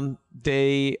 When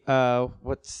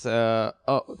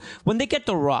they get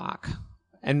the rock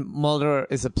And Mulder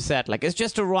is upset. Like, it's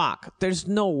just a rock. There's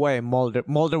no way Mulder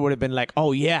would have been like,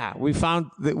 oh yeah, we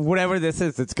found whatever this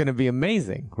is, it's going to be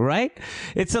amazing, right?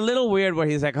 It's a little weird where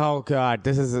he's like, oh God,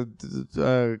 this is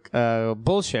a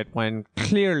bullshit, when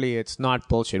clearly it's not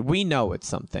bullshit. We know it's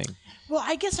something. Well,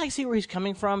 I guess I see where he's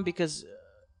coming from, because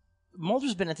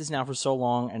Mulder's been at this now for so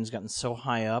long and has gotten so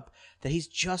high up that he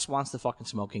just wants the fucking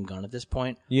smoking gun at this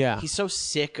point. Yeah. He's so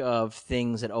sick of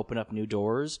things that open up new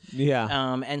doors. Yeah.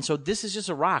 And so this is just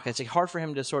a rock. It's like hard for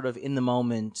him to sort of, in the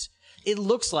moment, it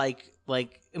looks like, I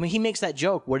mean, he makes that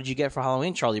joke, what did you get for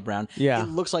Halloween, Charlie Brown? Yeah. It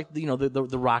looks like, you know,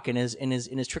 the rock in his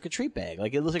trick-or-treat bag.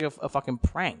 Like, it looks like a fucking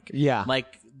prank. Yeah.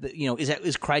 Like, you know, is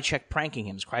Krychek pranking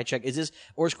him? Is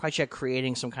Krychek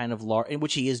creating some kind of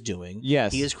which he is doing?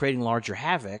 Yes. He is creating larger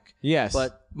havoc. Yes.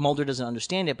 But Mulder doesn't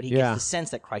understand it, but he Yeah. gets the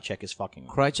sense that Krychek is fucking him.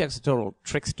 Krychek's a total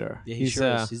trickster. Yeah, he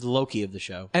sure is. He's the Loki of the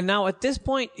show. And now at this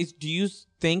point, do you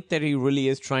think that he really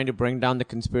is trying to bring down the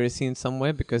conspiracy in some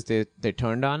way because they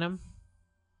turned on him?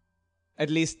 At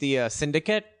least the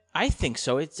syndicate? I think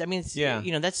so. Yeah.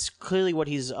 You know, that's clearly what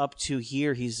he's up to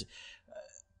here.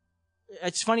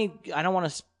 It's funny. I don't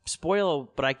want to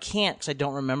spoil, but I can't because I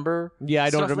don't remember. Yeah,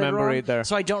 I don't stuff later remember on. either.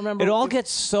 So I don't remember. It all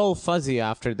gets so fuzzy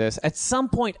after this. At some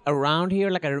point around here,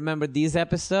 like I remember these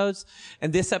episodes,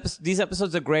 and these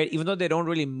episodes are great, even though they don't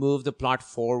really move the plot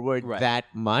forward that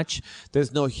much.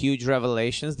 There's no huge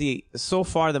revelations. So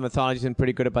far, the mythology's been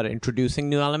pretty good about introducing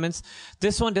new elements.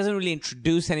 This one doesn't really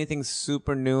introduce anything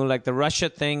super new. Like the Russia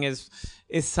thing is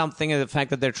something of the fact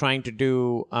that they're trying to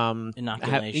do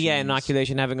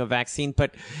inoculation, having a vaccine,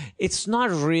 but it's not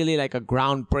really like a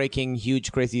groundbreaking,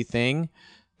 huge, crazy thing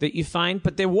that you find.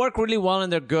 But they work really well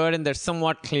and they're good and they're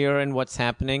somewhat clear in what's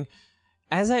happening.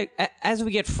 As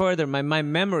we get further, my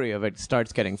memory of it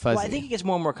starts getting fuzzy. Well, I think it gets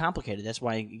more and more complicated. That's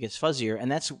why it gets fuzzier,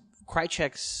 and that's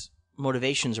Krychek's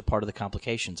motivations are part of the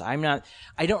complications. I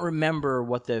don't remember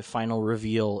what the final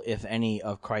reveal, if any,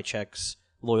 of Krychek's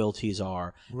loyalties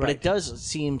are. Right. But it does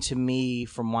seem to me,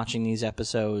 from watching these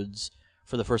episodes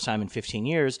for the first time in 15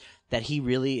 years, that he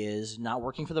really is not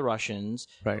working for the Russians,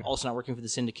 also not working for the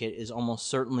Syndicate, is almost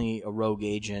certainly a rogue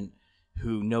agent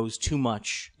who knows too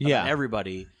much about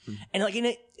everybody. And like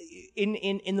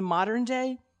in the modern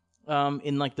day,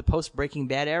 in like the post Breaking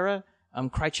Bad era,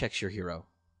 Krychek's your hero.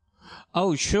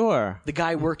 Oh, sure. The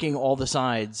guy working all the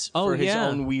sides for his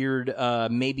own weird,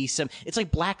 maybe some. It's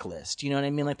like Blacklist. You know what I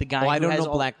mean? Like the guy. I don't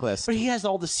know Blacklist, but he has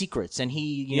all the secrets, and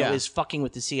he know is fucking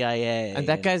with the CIA. And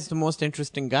that guy's the most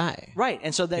interesting guy, right?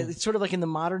 And so that it's sort of like in the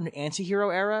modern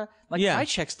anti-hero era. Like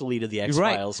Krychek's the lead of the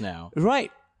X-Files now,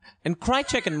 right? And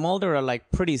Krychek and Mulder are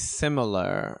like pretty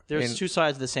similar. There's two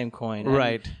sides of the same coin.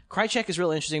 Right. And Krychek is real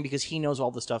interesting because he knows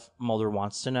all the stuff Mulder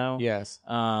wants to know. Yes.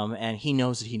 And he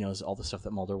knows that he knows all the stuff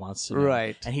that Mulder wants to know.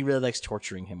 Right. And he really likes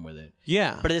torturing him with it.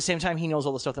 Yeah. But at the same time, he knows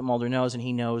all the stuff that Mulder knows, and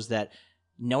he knows that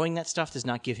knowing that stuff does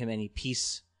not give him any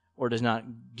peace or does not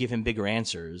give him bigger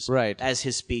answers. Right. As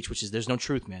his speech, which is, there's no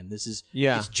truth, man. This is,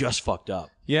 Yeah. it's just fucked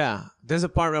up. Yeah. There's a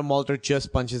part where Mulder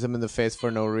just punches him in the face for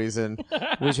no reason,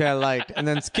 which I liked. And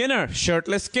then Skinner,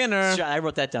 shirtless Skinner. I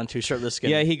wrote that down too, shirtless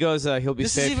Skinner. Yeah, he goes, he'll be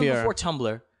This safe is even here. before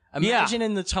Tumblr. Imagine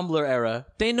in the Tumblr era.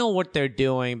 They know what they're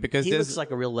doing because He looks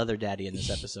like a real leather daddy in this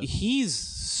episode. he's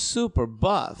super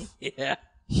buff. Yeah.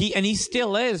 He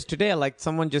still is today. Like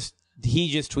he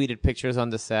just tweeted pictures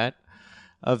on the set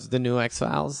of the new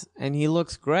X-Files, and he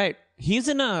looks great. He was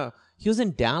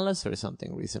in Dallas or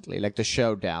something recently, like the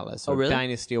show Dallas or really?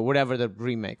 Dynasty or whatever the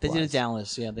remake They was. did a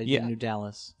Dallas. Yeah, they did a new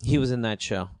Dallas. He was in that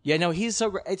show. Yeah, no, he's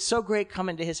so great. It's so great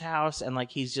coming to his house, and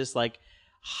like he's just like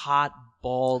hot,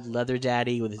 bald leather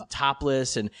daddy with his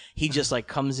topless, and he just like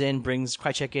comes in, brings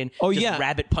Krychek in,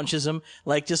 rabbit punches him,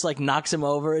 like just like knocks him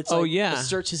over. It's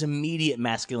asserts his immediate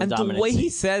masculine dominance. The way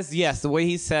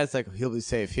he says, like, he'll be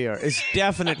safe here is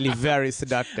definitely very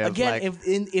seductive. Again, like,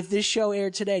 if this show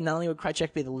aired today, not only would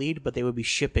Krychek be the lead, but they would be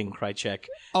shipping Krychek.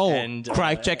 And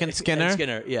Krychek and Skinner? And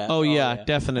Skinner, yeah. Oh, yeah,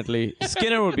 definitely.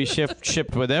 Skinner would be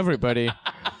shipped with everybody.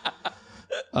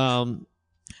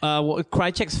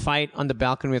 Krychek's fight on the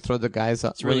balcony throws the guys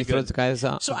up. Really good. Throws the guys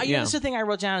up. So that's the thing I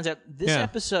wrote down is that this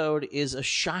episode is a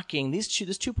shocking. This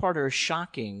two-parter is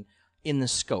shocking in the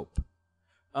scope.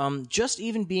 Just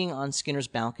even being on Skinner's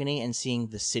balcony and seeing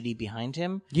the city behind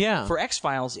him. Yeah. For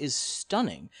X-Files is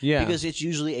stunning. Yeah. Because it's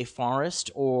usually a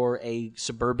forest or a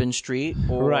suburban street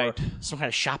or some kind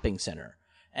of shopping center.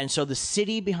 And so the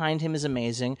city behind him is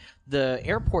amazing. The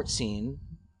airport scene,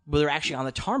 where they're actually on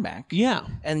the tarmac. Yeah.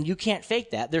 And you can't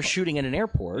fake that. They're shooting at an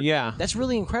airport. Yeah. That's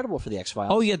really incredible for the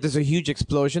X-Files. Oh, yeah, there's a huge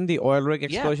explosion. The oil rig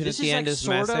explosion at this the end like is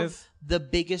sort massive. of the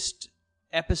biggest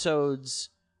episodes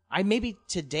maybe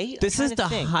to date. This is the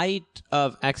height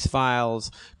of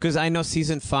X-Files, because I know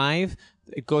season 5,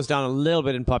 it goes down a little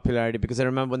bit in popularity, because I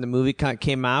remember when the movie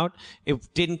came out,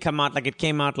 it didn't come out, like it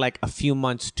came out like a few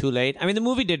months too late. I mean, the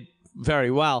movie did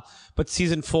very well, but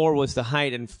season 4 was the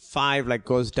height, and 5 like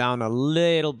goes down a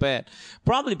little bit,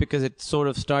 probably because it sort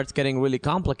of starts getting really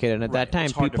complicated. At that time,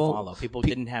 it's hard to follow. People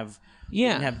didn't have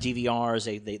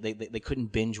DVRs. They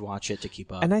couldn't binge watch it to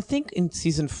keep up. And I think in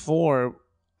season 4,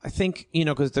 I think,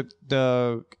 because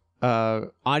the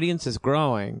audience is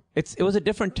growing. It was a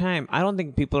different time. I don't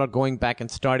think people are going back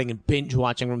and starting and binge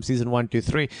watching from season 1, 2,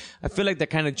 3. I feel like they're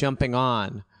kind of jumping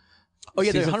on. Oh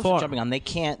yeah, they're season 100% 4. jumping on. They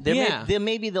can't.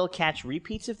 Maybe they'll catch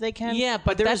repeats if they can. Yeah,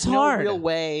 but there's that's no hard. real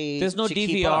way. There's no to keep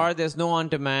DVR. up. There's no on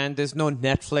demand. There's no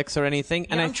Netflix or anything.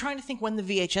 And I'm trying to think when the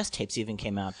VHS tapes even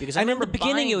came out, because I in remember the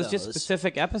beginning buying it was just those.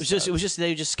 specific episodes. It was just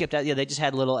they just skipped out. Yeah, they just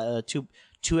had little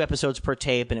two episodes per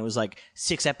tape, and it was like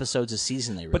 6 episodes a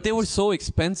season. But they were so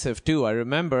expensive too. I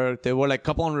remember they were like a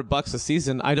couple $100 a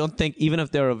season. I don't think, even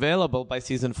if they're available by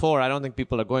season 4, I don't think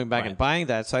people are going back and buying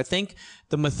that. So I think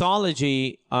the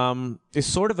mythology is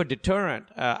sort of a deterrent.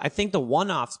 I think the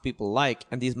one-offs people like,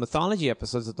 and these mythology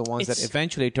episodes are the ones that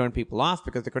eventually turn people off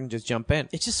because they couldn't just jump in.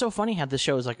 It's just so funny how this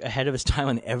show is like ahead of its time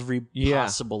on every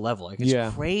possible level. Like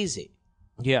it's crazy.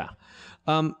 Yeah.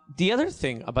 The other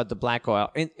thing about the black oil,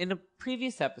 in a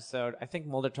previous episode, I think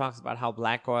Mulder talks about how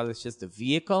black oil is just a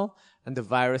vehicle and the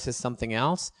virus is something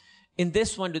else. In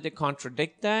this one, do they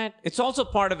contradict that? It's also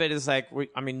part of it is like,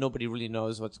 nobody really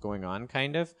knows what's going on,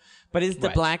 kind of. But is the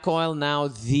black oil now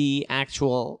the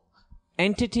actual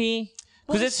entity?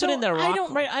 Because it's put in the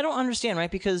rock. I don't understand,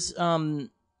 right? Because the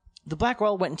black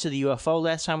oil went into the UFO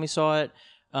last time we saw it.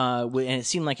 And it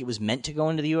seemed like it was meant to go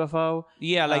into the UFO.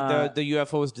 Yeah, like the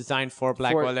UFO was designed for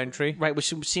black oil entry. Right,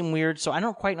 which seemed weird. So I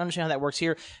don't quite understand how that works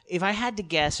here. If I had to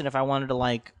guess, and if I wanted to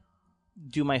like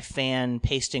do my fan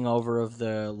pasting over of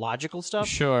the logical stuff,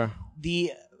 sure,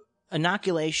 the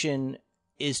inoculation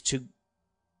is to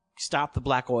stop the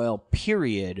black oil,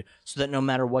 period, so that no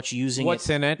matter what's using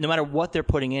in it, no matter what they're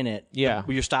putting in it, yeah,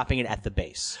 you're stopping it at the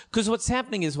base. Because what's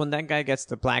happening is when that guy gets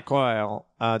the black oil,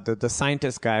 the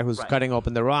scientist guy who's cutting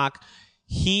open the rock,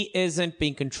 he isn't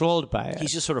being controlled by it.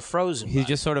 He's just sort of frozen. He's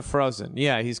just sort of frozen.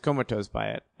 Yeah, he's comatose by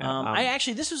it.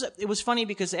 It was funny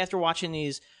because after watching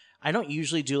these, I don't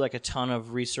usually do like a ton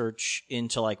of research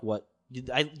into like what.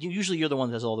 Usually you're the one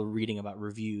that does all the reading about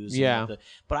reviews. Yeah.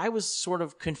 But I was sort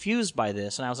of confused by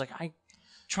this, and I was like,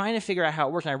 trying to figure out how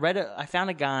it works. And I found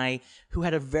a guy who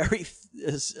had a very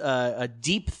a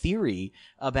deep theory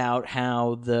about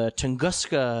how the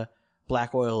Tunguska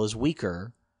black oil is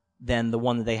weaker than the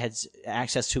one that they had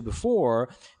access to before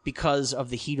because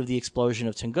of the heat of the explosion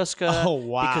of Tunguska. Oh,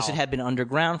 wow. Because it had been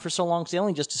underground for so long, because they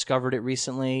only just discovered it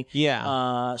recently.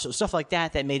 Yeah. So stuff like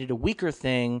that made it a weaker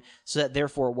thing, so that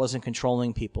therefore it wasn't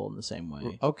controlling people in the same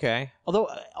way. Okay.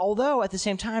 Although at the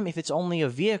same time, if it's only a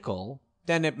vehicle,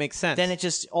 then it makes sense. then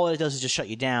all it does is just shut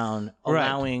you down,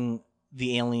 allowing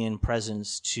the alien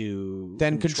presence to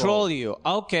then control you.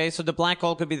 Okay, so the black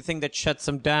hole could be the thing that shuts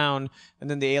them down, and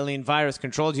then the alien virus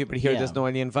controls you, but here there's no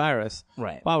alien virus.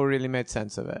 Right. Wow, we really made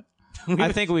sense of it.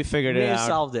 I think we figured it out. may have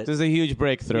solved it. This is a huge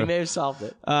breakthrough. We may have solved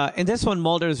it. In this one,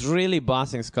 Mulder's really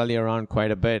bossing Scully around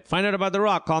quite a bit. Find out about the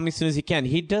rock. Call me as soon as you can.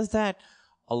 He does that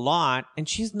a lot, and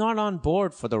she's not on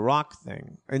board for the rock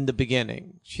thing in the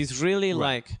beginning. She's really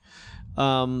like...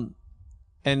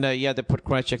 they put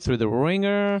Krychek through the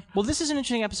ringer. Well, this is an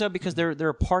interesting episode because they're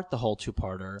apart the whole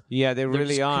two-parter. Yeah, they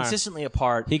really They're are. consistently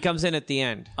apart. He comes in at the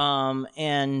end.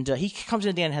 He comes in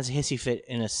at the end and has a hissy fit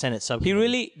in a Senate subcommittee. He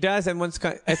really does. And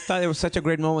I thought it was such a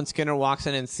great moment when Skinner walks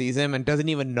in and sees him and doesn't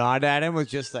even nod at him. It was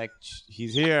just like,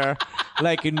 he's here.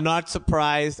 Like, you're not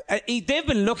surprised. They've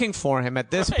been looking for him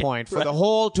at this point for the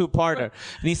whole two-parter. And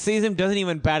he sees him, doesn't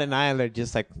even bat an eyelid.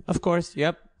 Just like, of course,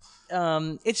 yep.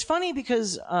 It's funny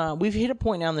because we've hit a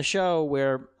point now in the show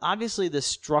where obviously the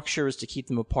structure is to keep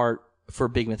them apart for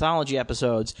big mythology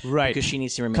episodes, right? Because she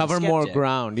needs to remain cover a more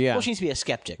ground. Yeah, well, she needs to be a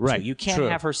skeptic, right? Too. You can't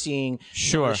have her seeing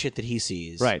the shit that he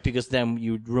sees, right? Because then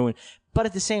you'd ruin. But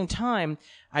at the same time,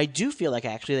 I do feel like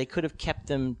actually they could have kept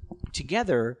them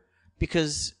together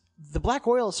because the black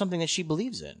oil is something that she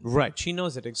believes in. Right. She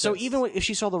knows it exists. So even if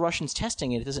she saw the Russians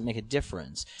testing it, it doesn't make a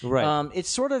difference. Right. It's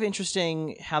sort of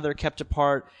interesting how they're kept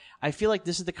apart. I feel like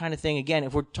this is the kind of thing, again,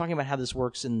 if we're talking about how this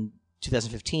works in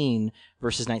 2015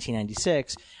 versus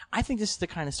 1996, I think this is the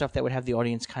kind of stuff that would have the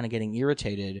audience kind of getting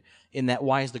irritated in that,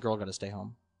 why is the girl got to stay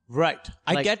home? Right.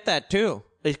 I get that too.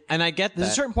 And I get that.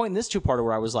 There's a certain point in this two-parter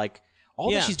where I was like,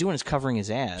 all that she's doing is covering his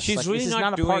ass. She's like, really this is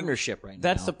not a partnership right now.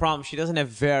 That's the problem. She doesn't have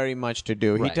very much to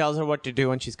do. He tells her what to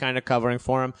do, and she's kind of covering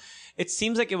for him. it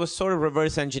seems like it was sort of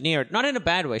reverse engineered, not in a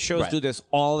bad way. Shows Right. do this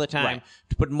all the time Right.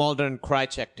 to put Mulder and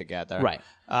Krycek together. Right.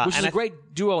 Which is and a great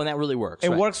duo, and that really works. It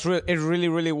right. works. It really,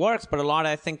 really works. But a lot,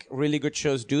 I think, really good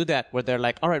shows do that, where they're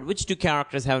like, "All right, which two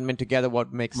characters haven't been together? What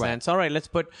makes sense? All right, let's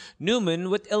put Newman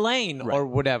with Elaine or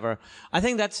whatever." I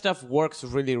think that stuff works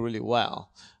really, really well.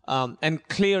 And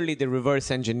clearly, they reverse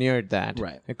engineered that.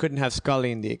 Right. It couldn't have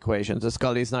Scully in the equation, so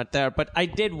Scully's not there. But I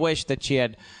did wish that she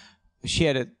had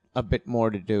a bit more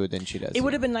to do than she does. It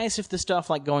would have been nice if the stuff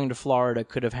like going to Florida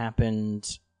could have happened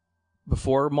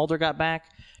before Mulder got back,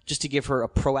 just to give her a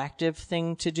proactive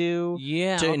thing to do.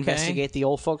 Yeah, to okay. investigate the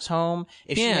old folks' home.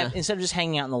 If she Yeah. had, instead of just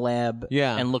hanging out in the lab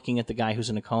Yeah. and looking at the guy who's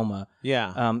in a coma.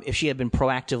 Yeah. If she had been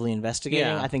proactively investigating,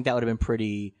 Yeah. I think that would have been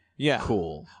pretty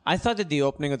cool. I thought that the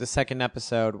opening of the second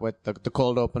episode with the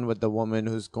cold open with the woman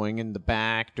who's going in the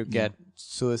back to get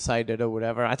suicided or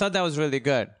whatever, I thought that was really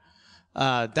good.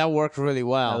 That worked really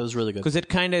well. That was really good. Because it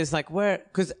kind of is like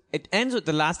because it ends with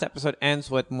the last episode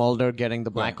ends with Mulder getting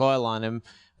the black oil on him.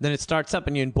 Then it starts up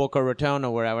and you're in Boca Raton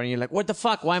or wherever, and you're like, what the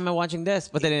fuck? Why am I watching this?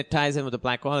 But then it ties in with the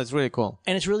black oil. It's really cool.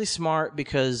 And it's really smart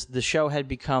because the show had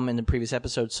become in the previous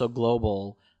episode so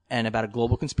global and about a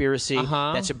global conspiracy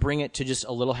that to bring it to just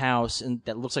a little house and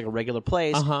that looks like a regular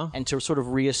place and to sort of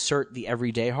reassert the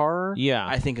everyday horror,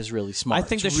 I think is really smart. I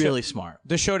think it's really smart.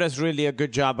 The show does really a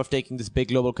good job of taking this big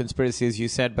global conspiracy, as you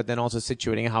said, but then also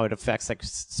situating how it affects like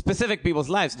specific people's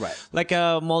lives. Right. Like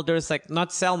Mulder's like not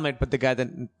cellmate, but the guy that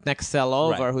next cell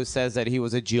over Right. who says that he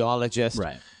was a geologist.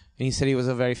 Right. And he said he was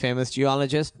a very famous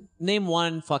geologist. Name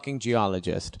one fucking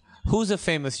geologist. Who's a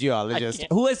famous geologist?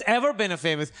 Who has ever been a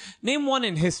famous? Name one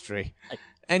in history.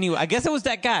 Anyway, I guess it was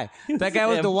that guy. That guy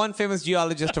was the one famous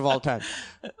geologist of all time.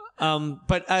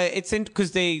 But it's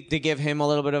because they give him a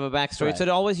little bit of a backstory. Right. So it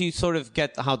always you sort of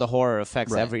get how the horror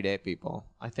affects everyday people.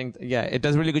 I think, it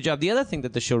does a really good job. The other thing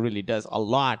that the show really does a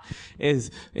lot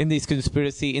is in these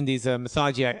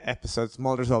mythology episodes,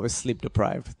 Mulder's always sleep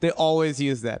deprived. They always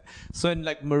use that. So in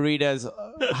like Marita's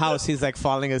house, he's like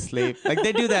falling asleep. Like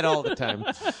they do that all the time.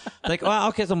 Like, well,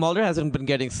 okay, so Mulder hasn't been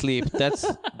getting sleep. That's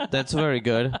very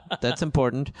good. That's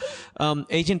important.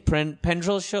 Agent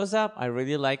Pendrell shows up. I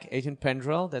really like Agent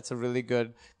Pendrell. That's a really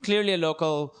good, clearly a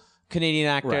local Canadian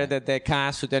actor that they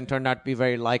cast who then turned out to be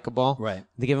very likable. Right.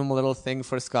 They give him a little thing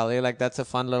for Scully. Like that's a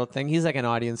fun little thing. He's like an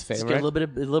audience Just favorite. get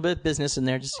a little bit of business in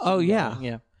there. Just to keep it going.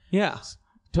 Yeah. Yeah,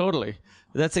 totally.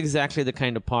 That's exactly the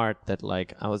kind of part that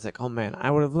like I was like, oh man,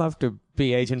 I would have loved to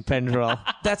be Agent Pendrell.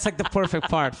 That's like the perfect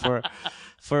part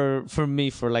for me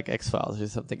for like X-Files or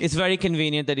something. It's very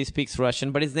convenient that he speaks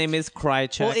Russian, but his name is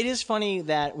Krycek. Well, it is funny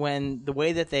that when the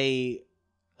way that they,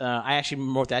 I actually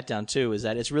wrote that down too, is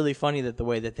that it's really funny that the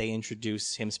way that they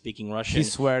introduce him speaking Russian, He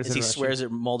swears is in he Russian. swears at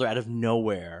Mulder out of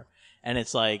nowhere, and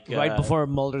it's like right before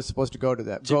Mulder's supposed to go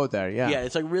there. yeah,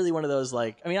 it's like really one of those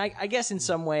like. I mean, I guess in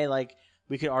some way like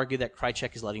we could argue that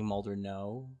Krycek is letting Mulder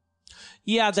know.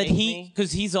 Yeah, that Take he me.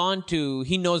 because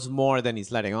he knows more than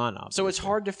he's letting on of. So it's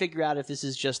hard to figure out if this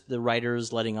is just the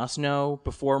writers letting us know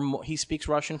before he speaks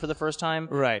Russian for the first time,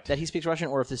 Right. that he speaks Russian,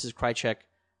 or if this is Krycek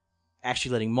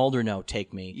actually letting Mulder know,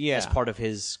 take me, Yeah. as part of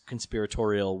his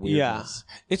conspiratorial Yeah. weirdness.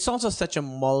 It's also such a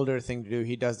Mulder thing to do.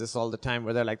 He does this all the time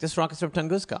where they're like, this rock is from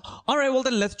Tunguska. All right, well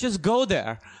then let's just go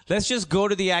there. Let's just go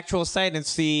to the actual site and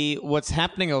see what's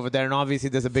happening over there. And obviously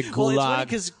there's a big Well, it's funny gulag.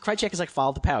 because Krycek is like,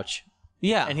 follow the pouch.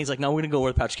 Yeah. And he's like, no, we're going to go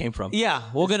where the pouch came from. Yeah,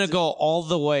 we're going to go all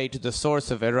the way to the source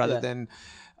of it rather than...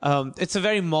 it's a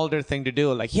very Mulder thing to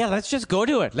do. Like, yeah, let's just go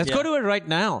to it. Let's go to it right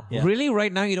now. Yeah. Really,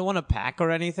 right now? You don't want to pack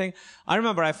or anything? I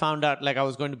remember I found out, like, I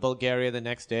was going to Bulgaria the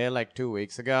next day, like 2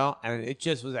 weeks ago, and it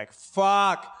just was like,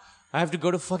 fuck, I have to go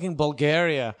to fucking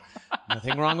Bulgaria.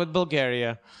 Nothing wrong with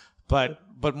Bulgaria. But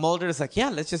Mulder is like, yeah,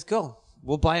 let's just go.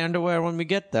 We'll buy underwear when we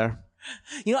get there.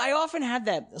 You know, I often had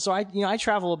that. So I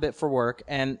travel a bit for work,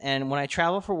 and when I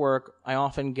travel for work, I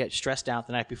often get stressed out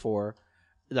the night before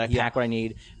that I pack what I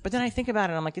need. But then I think about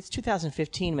it, and I'm like, it's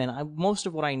 2015, man. Most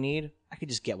of what I need, I could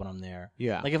just get when I'm there.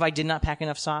 Yeah. Like if I did not pack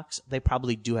enough socks, they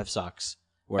probably do have socks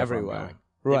wherever I'm Everywhere. going.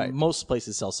 Right. And most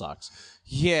places sell socks.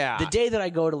 Yeah. The day that I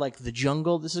go to like the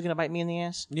jungle, this is going to bite me in the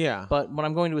ass. Yeah. But when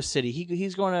I'm going to a city,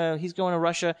 he's going to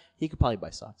Russia. He could probably buy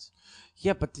socks.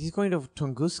 Yeah, but he's going to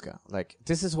Tunguska. Like,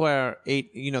 this is where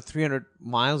 300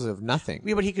 miles of nothing.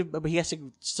 Yeah, but he has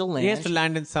to still land. He has to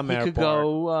land in some He airport. could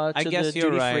go I to guess the you're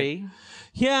duty right. free.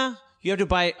 Yeah, you have to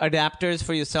buy adapters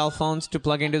for your cell phones to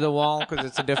plug into the wall because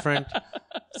it's a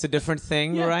different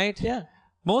thing, right? Yeah.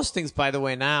 Most things, by the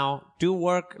way, now do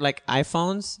work like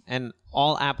iPhones and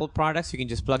all Apple products. You can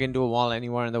just plug into a wall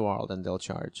anywhere in the world and they'll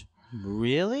charge.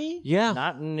 Really? Yeah.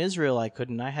 Not in Israel. I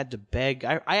couldn't. I had to beg.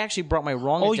 I actually brought my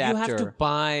wrong Oh, adapter. you have to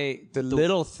buy the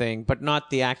little thing, but not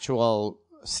the actual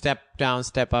step down,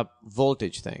 step up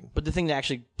voltage thing. But the thing to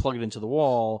actually plug it into the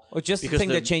wall. Or just the because thing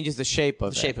that changes the shape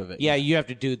of it. shape of it, Yeah, yeah. you have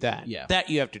to do that. Yeah. That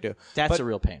you have to do. That's a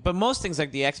real pain. But most things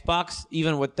like the Xbox,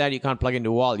 even with that, you can't plug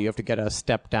into a wall. You have to get a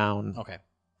step down Okay.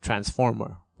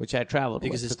 transformer, which I traveled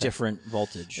Because with. it's different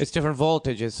voltage. It's different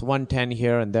voltage. It's 110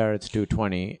 here and there. It's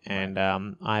 220. And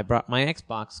I brought my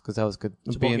Xbox because I was good.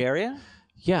 to Bulgaria?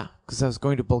 Yeah, because I was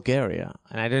going to Bulgaria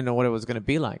and I didn't know what it was going to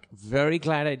be like. Very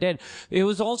glad I did. It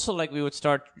was also like we would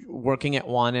start working at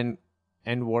 1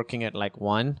 and working at like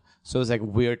 1. So it was like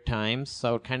weird times. So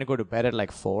I would kind of go to bed at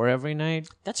like 4 every night.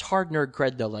 That's hard nerd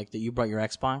cred though, like that you brought your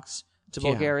Xbox to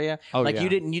Bulgaria. Oh, like yeah. you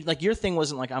didn't like your thing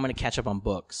wasn't like I'm going to catch up on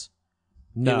books.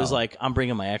 No. It was like I'm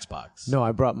bringing my Xbox. No,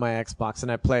 I brought my Xbox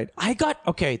and I played.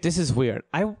 Okay, this is weird.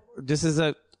 This is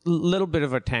a little bit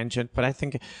of a tangent, but I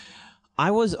think I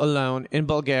was alone in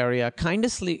Bulgaria, kind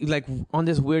of sleep, like on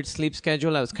this weird sleep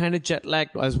schedule. I was kind of jet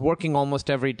lagged. I was working almost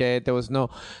every day. There was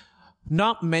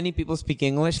not many people speak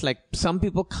English. Like some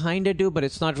people kind of do, but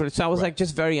it's not really. So I was like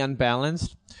just very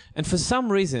unbalanced. And for some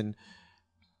reason,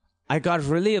 I got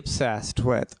really obsessed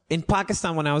with, in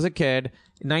Pakistan when I was a kid,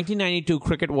 1992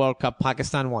 Cricket World Cup,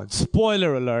 Pakistan won.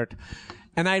 Spoiler alert.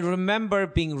 And I remember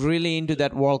being really into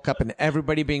that World Cup and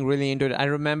everybody being really into it. I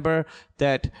remember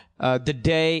that I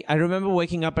remember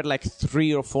waking up at like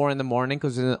 3 or 4 in the morning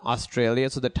because it was in Australia,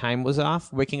 so the time was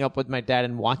off, waking up with my dad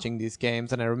and watching these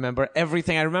games. And I remember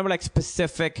everything. I remember like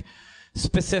specific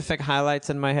highlights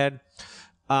in my head.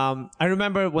 I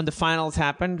remember when the finals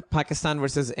happened, Pakistan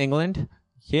versus England.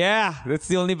 Yeah, that's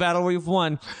the only battle we've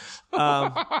won.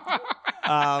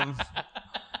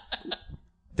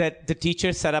 That the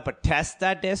teacher set up a test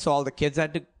that day, so all the kids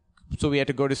we had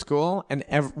to go to school, and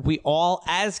we all,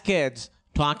 as kids,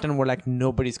 talked and were like,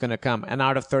 nobody's going to come. And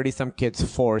out of 30-some kids,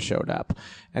 4 showed up.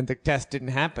 And the test didn't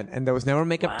happen. And there was never a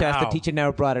makeup test. The teacher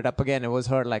never brought it up again. It was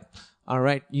her like, all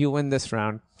right, you win this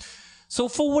round. So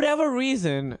for whatever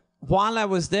reason, while I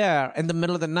was there in the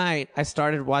middle of the night, I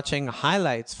started watching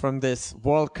highlights from this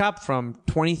World Cup from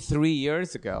 23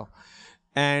 years ago.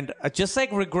 And just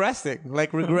like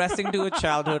regressing to a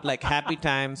childhood, like happy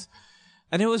times.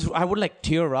 And I would like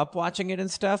tear up watching it and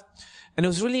stuff. And it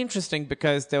was really interesting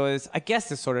because I guess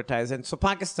this sort of ties in. So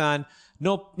Pakistan,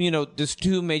 there's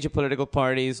 2 major political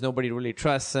parties. Nobody really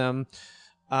trusts them.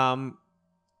 In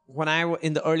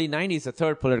the early 90s, a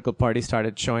third political party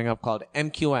started showing up called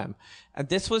MQM. And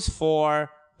this was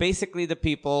for basically the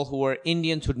people who were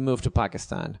Indians who'd moved to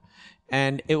Pakistan.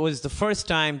 And it was the first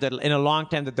time that in a long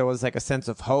time that there was like a sense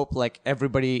of hope. Like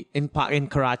everybody in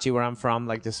Karachi, where I'm from,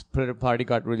 like this political party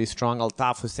got really strong.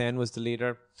 Altaf Hussain was the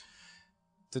leader.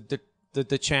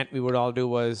 The chant we would all do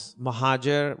was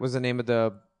Mahajar was the name of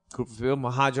the group of people.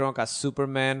 Mahajaron ka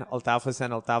Superman, Altaf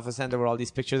Hussain. There were all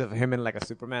these pictures of him in like a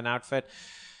Superman outfit.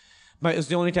 But it was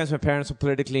the only times my parents were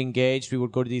politically engaged. We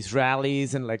would go to these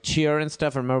rallies and like cheer and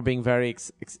stuff. I remember being very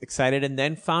excited, and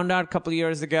then found out a couple of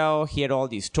years ago he had all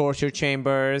these torture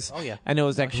chambers. Oh, yeah. And it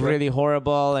was like really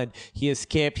horrible. And he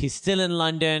escaped. He's still in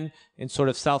London in sort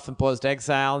of self-imposed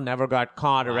exile. Never got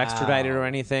caught or extradited or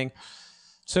anything.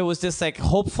 So it was this like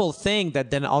hopeful thing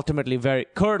that then ultimately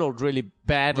curdled really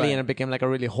badly, and it became like a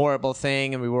really horrible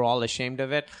thing, and we were all ashamed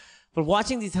of it. But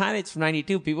watching these highlights from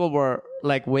 92, people were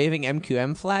like waving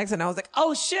MQM flags, and I was like,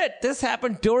 oh shit, this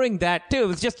happened during that too. It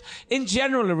was just, in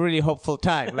general, a really hopeful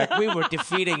time. Like we were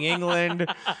defeating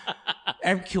England.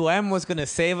 MQM was going to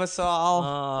save us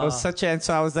all. It was and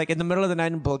so I was like in the middle of the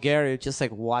night in Bulgaria, just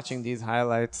like watching these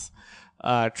highlights,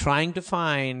 trying to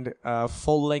find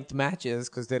full-length matches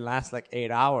because they last like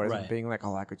 8 hours, and being like,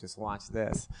 oh, I could just watch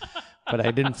this. But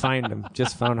I didn't find them,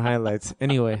 just found highlights.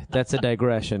 Anyway, that's a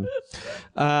digression.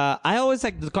 I always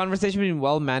like the conversation between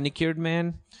well-manicured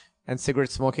man and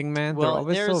cigarette-smoking man. They're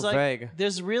always so vague.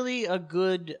 There's really a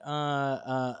good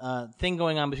thing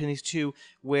going on between these two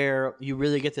where you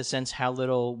really get the sense how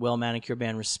little well-manicured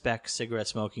man respects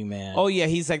cigarette-smoking man. Oh, yeah,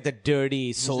 he's like the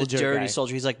dirty soldier guy.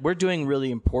 Soldier. He's like, we're doing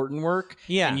really important work,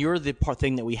 and you're the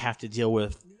thing that we have to deal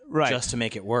with just to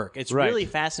make it work. It's really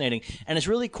fascinating, and it's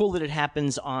really cool that it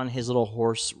happens on his little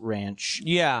horse ranch.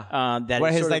 Yeah, that where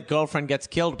his like girlfriend gets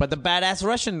killed by the badass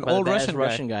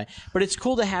Russian guy. But it's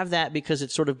cool to have that because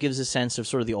it sort of gives a sense of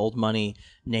sort of the old money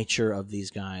nature of these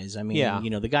guys. I mean,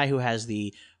 the guy who has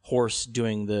the horse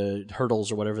doing the hurdles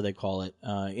or whatever they call it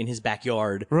in his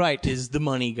backyard is the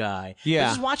money guy. Yeah.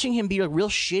 Just watching him be like real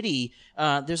shitty.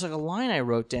 There's like a line I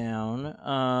wrote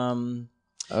down.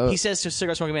 He says to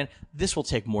cigarette smoking man, "This will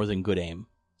take more than good aim."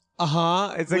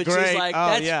 It's a which great. is like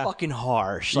that's fucking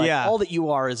harsh. Like all that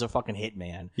you are is a fucking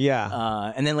hitman.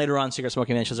 Yeah. And then later on, Cigarette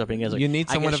Smoking Man shows up and he goes like, You need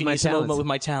someone of my talents. with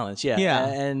my talents. Yeah. Yeah.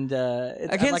 And I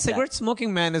Again, like Cigarette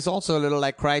Smoking Man is also a little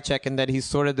like Krychek in that he's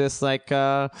sort of this like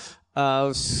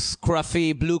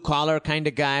scruffy blue collar kind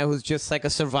of guy who's just like a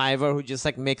survivor who just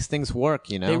like makes things work,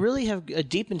 you know. They really have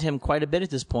deepened him quite a bit at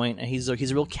this point, and he's a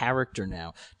real character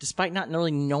now, despite not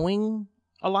really knowing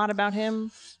a lot about him.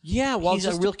 Yeah, well, he's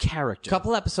a real character. A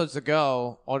couple episodes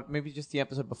ago, or maybe just the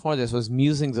episode before this, was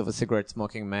Musings of a Cigarette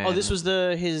Smoking Man. Oh, this was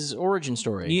his origin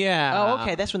story. Yeah. Oh,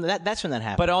 okay. That's when that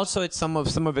happened. But also, it's some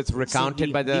of it's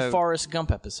recounted by the Forrest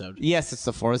Gump episode. Yes, it's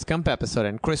the Forrest Gump episode,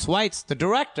 and Chris Weitz, the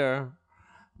director,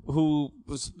 who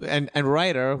was and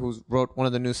writer who wrote one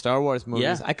of the new Star Wars movies.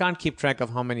 Yeah. I can't keep track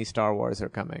of how many Star Wars are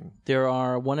coming. There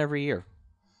are one every year.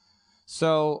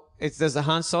 So there's a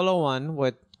Han Solo one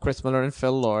with Chris Miller and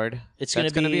Phil Lord. It's going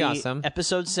to be awesome.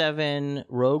 Episode 7,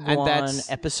 Rogue And One, that's-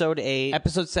 Episode 8.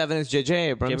 Episode 7 is J.J.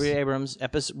 Abrams. J.J. Abrams.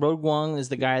 Rogue One is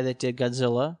the guy that did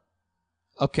Godzilla.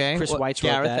 Okay. Chris Weitz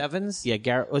wrote Gareth that. Evans? Yeah,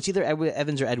 Gareth. Well, it's either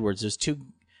Evans or Edwards. There's two.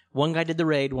 One guy did The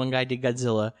Raid. One guy did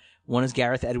Godzilla. One is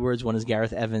Gareth Edwards. One is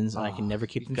Gareth Evans. And I can never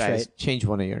keep them Guys, straight. change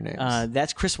one of your names.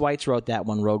 That's Chris Weitz wrote that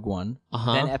one, Rogue One.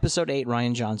 Then Episode 8,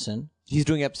 Ryan Johnson. He's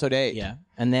doing Episode 8. Yeah.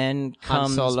 And then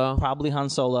comes Solo. probably Han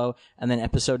Solo. And then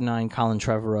Episode 9, Colin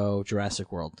Trevorrow,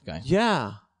 Jurassic World guy.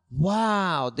 Yeah.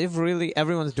 Wow.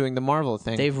 Everyone's doing the Marvel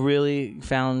thing. They've really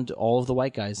found all of the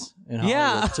white guys in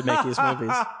Hollywood to make these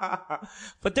movies.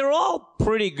 But they're all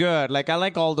pretty good. Like, I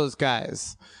like all those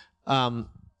guys.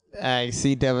 I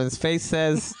see Devin's face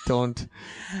says,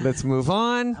 let's move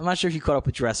on. I'm not sure if you caught up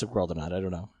with Jurassic World or not. I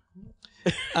don't know.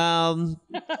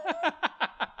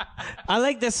 I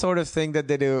like this sort of thing that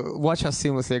they do. Watch how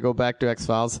seamlessly I go back to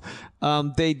X-Files.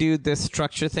 They do this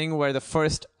structure thing where the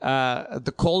first,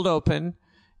 the cold open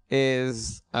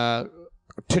is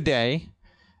today,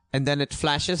 and then it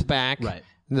flashes back. Right.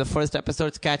 And the first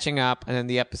episode's catching up, and then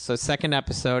the second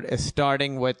episode is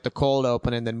starting with the cold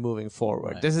open and then moving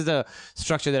forward. Right. This is a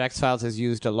structure that X-Files has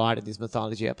used a lot in these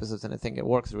mythology episodes, and I think it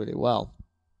works really well.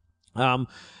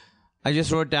 I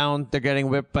just wrote down they're getting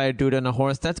whipped by a dude on a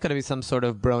horse. That's got to be some sort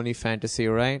of brony fantasy,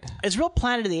 right? It's real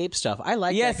Planet of the Apes stuff. I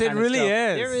like Yes, that kind it really of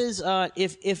stuff. is.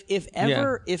 There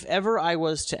is, if ever I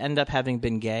was to end up having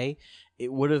been gay,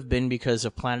 it would have been because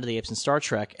of Planet of the Apes and Star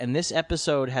Trek. And this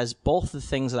episode has both the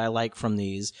things that I like from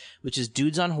these, which is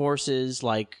dudes on horses,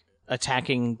 like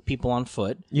attacking people on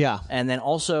foot. Yeah. And then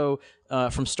also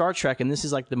from Star Trek, and this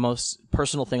is like the most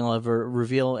personal thing I'll ever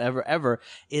reveal ever,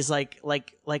 is like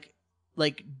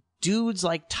dudes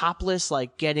like topless,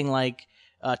 like getting like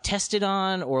tested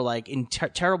on or like in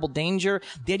terrible danger.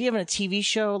 The idea of in a TV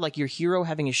show, like your hero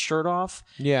having his shirt off,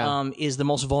 is the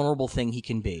most vulnerable thing he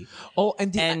can be. Oh,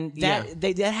 and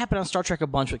that happened on Star Trek a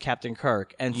bunch with Captain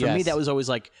Kirk. And for me, Yes. that was always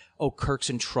like, oh, Kirk's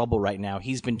in trouble right now.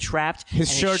 He's been trapped. His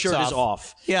and shirt's shirt is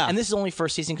off. off. Yeah. And this is only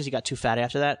first season because he got too fat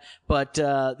after that. But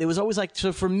it was always like,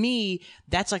 so for me,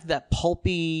 that's like that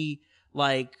pulpy,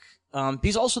 like.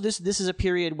 Because also this is a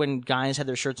period when guys had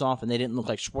their shirts off and they didn't look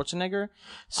like Schwarzenegger.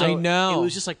 So I know. it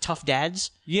was just like tough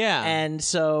dads. Yeah. And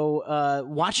so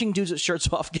watching dudes with shirts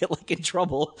off get like in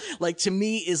trouble, like to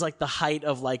me is like the height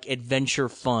of like adventure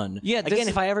fun. Yeah, Again,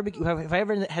 if I ever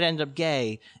had ended up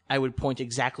gay, I would point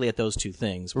exactly at those two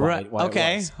things. Why it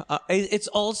Okay. was. It's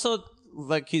also,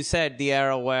 like you said, the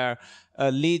era where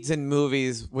leads in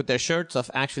movies with their shirts off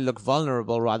actually look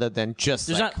vulnerable rather than just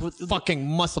fucking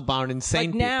muscle-bound insane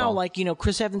Like now, people. like, you know,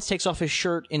 Chris Evans takes off his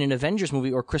shirt in an Avengers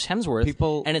movie or Chris Hemsworth.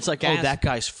 People and it's like, gasp. oh, that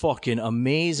guy's fucking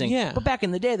amazing. Yeah. But back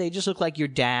in the day, they just looked like your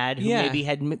dad who Yeah. maybe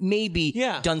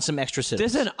had done some extra sit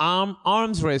There's an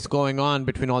arms race going on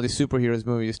between all these superheroes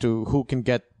movies to who can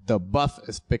get the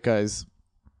buffest because...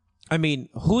 I mean,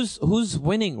 who's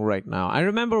winning right now? I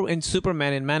remember in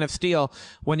Superman in Man of Steel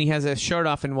when he has his shirt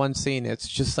off in one scene, it's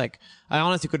just like I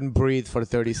honestly couldn't breathe for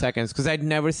 30 seconds because I'd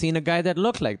never seen a guy that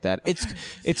looked like that.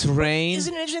 It's rain.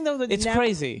 Isn't it interesting though that It's now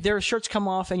crazy. Their shirts come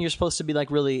off and you're supposed to be like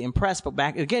really impressed, but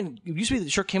back again, it used to be the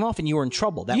shirt came off and you were in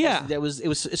trouble.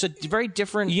 It's a very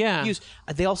different use.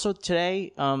 They also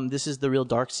today, this is the real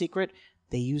dark secret.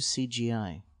 They use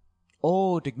CGI.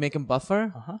 Oh, to make him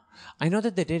buffer? Uh-huh. I know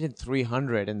that they did in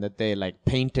 300 and that they like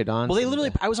painted on. Well, they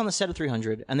literally, I was on the set of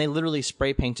 300 and they literally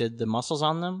spray painted the muscles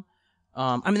on them.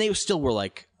 I mean, they still were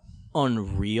like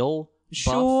unreal. Buff,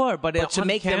 Sure, but to on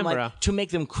make camera. them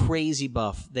make them crazy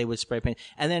buff, they would spray paint.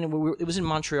 And then it was in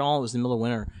Montreal. It was in the middle of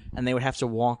winter, and they would have to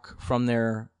walk from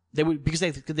because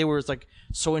they were like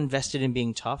so invested in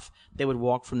being tough. They would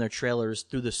walk from their trailers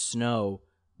through the snow,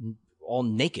 all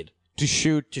naked to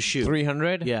shoot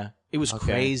 300. $300? Yeah. It was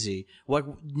crazy.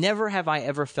 Never have I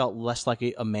ever felt less like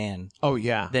a man Oh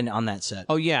yeah. than on that set.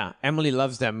 Oh yeah. Emily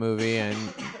loves that movie, and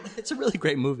It's a really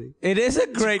great movie. it is a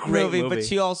great, movie, movie. but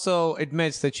she also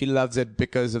admits that she loves it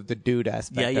because of the dude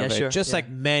aspect Yeah, of it. sure. Just Yeah. like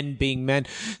men being men.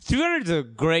 300 is a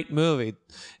great movie.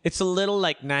 It's a little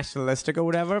like nationalistic or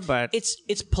whatever, but It's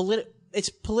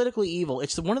politically evil.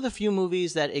 It's one of the few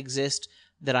movies that exist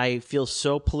that I feel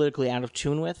so politically out of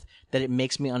tune with that it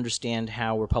makes me understand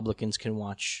how Republicans can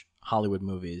watch Hollywood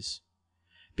movies.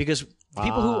 Because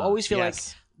people who always feel yes.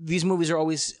 like these movies are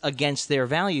always against their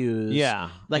values. yeah.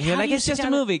 Like, You're how like, do you it's sit just a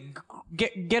down and- movie.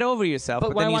 Get over yourself.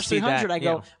 But when then I you watch see 300, that, I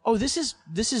go, yeah. oh, this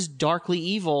is darkly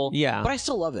evil. Yeah. But I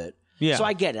still love it. Yeah. So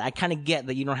I get it. I kind of get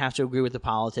that you don't have to agree with the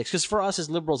politics. Because for us as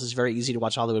liberals, it's very easy to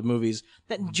watch Hollywood movies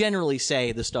that generally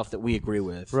say the stuff that we agree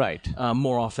with. Right.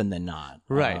 More often than not.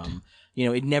 Right.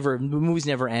 Movies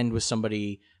never end with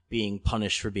somebody being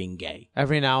punished for being gay.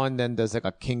 Every now and then there's like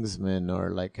a Kingsman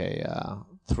or like a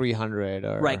 300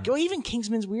 or Right. Well, even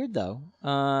Kingsman's weird, though.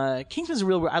 Kingsman's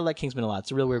real weird. I like Kingsman a lot.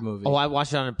 It's a real weird movie. Oh, I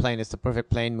watched it on a plane. It's the perfect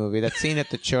plane movie. That scene at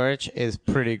the church is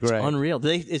pretty great. Unreal.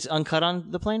 It's uncut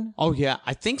on the plane? Oh yeah,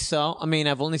 I think so. I mean,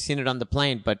 I've only seen it on the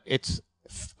plane, but it's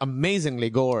amazingly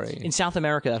gory. In South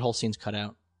America, that whole scene's cut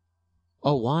out.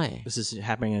 Oh, why? This is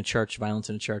happening in a church, violence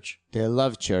in a church. They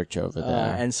love church over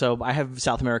there. And so I have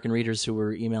South American readers who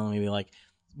were emailing me like,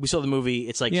 we saw the movie.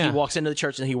 It's like Yeah. he walks into the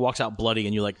church and he walks out bloody,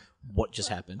 and you're like, what just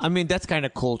happened? I mean, that's kind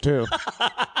of cool too.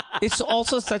 It's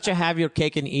also such a have your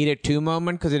cake and eat it too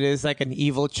moment because it is like an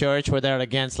evil church where they're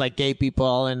against like gay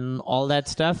people and all that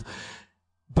stuff.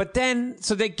 But then,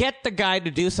 so they get the guy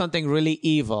to do something really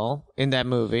evil in that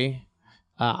movie.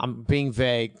 I'm being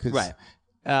vague, 'cause, Right.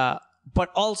 but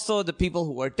also the people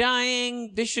who are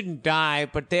dying, they shouldn't die,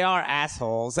 but they are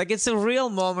assholes. Like it's a real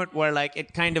moment where like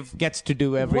it kind of gets to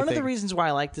do everything. One of the reasons why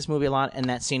I like this movie a lot, and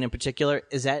that scene in particular,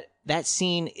 is that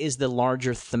scene is the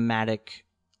larger thematic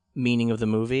meaning of the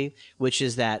movie, which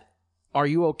is that are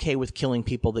you okay with killing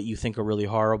people that you think are really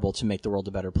horrible to make the world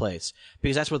a better place?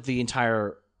 Because that's what the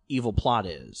entire evil plot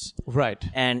is. Right.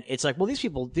 And it's like, well, these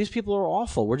people are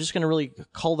awful. We're just going to really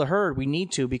cull the herd. We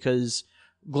need to, because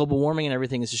global warming and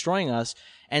everything is destroying us.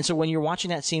 And so when you're watching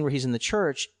that scene where he's in the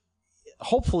church,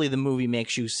 hopefully the movie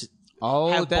makes you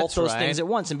have both that's those right. things at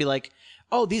once and be like,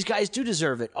 oh, these guys do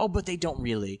deserve it. Oh, but they don't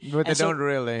really. But they And so don't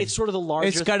really. It's sort of the larger.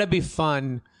 It's got to be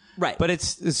fun. Right. But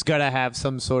it's got to have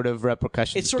some sort of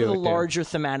repercussions. it's sort to of the it, too. larger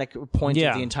thematic point Yeah.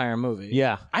 of the entire movie.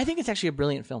 Yeah. I think it's actually a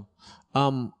brilliant film.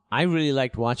 I really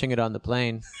liked watching it on the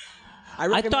plane. I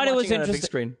recommend thought it was watching on a big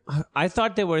interesting. screen. I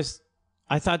thought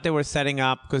they were setting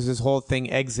up because this whole thing,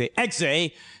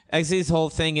 Eggsy's whole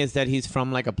thing is that he's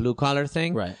from like a blue collar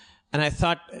thing. Right. And I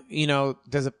thought,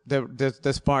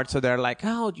 there's parts where they're like,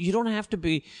 oh, you don't have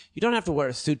to wear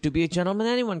a suit to be a gentleman.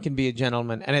 Anyone can be a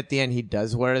gentleman. And at the end, he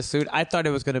does wear a suit. I thought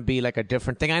it was going to be like a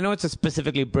different thing. I know it's a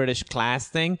specifically British class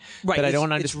thing that I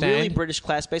don't understand. It's really British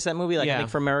class based, that movie. Like, Yeah. I think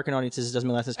for American audiences, it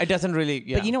doesn't make sense. It doesn't really,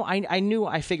 yeah. But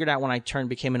I figured out when I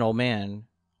became an old man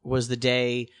was the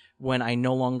day when I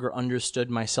no longer understood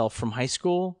myself from high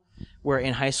school, where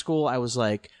in high school I was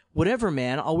like, whatever,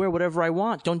 man, I'll wear whatever I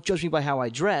want. Don't judge me by how I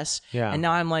dress. Yeah. And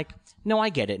now I'm like, no, I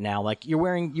get it now. Like you're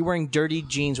wearing dirty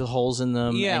jeans with holes in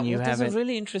them. Yeah, and you there's haven't. a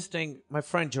really interesting. My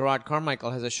friend Gerard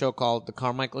Carmichael has a show called The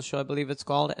Carmichael Show, I believe it's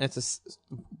called, and it's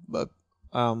a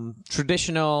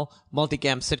traditional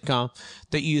multicam sitcom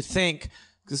that you think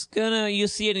is you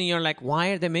see it and you're like, why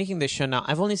are they making this show now?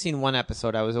 I've only seen one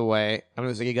episode. I was away. I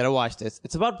was like, you gotta watch this.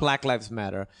 It's about Black Lives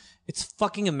Matter. It's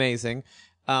fucking amazing.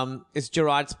 It's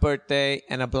Gerard's birthday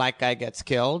and a black guy gets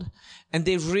killed, and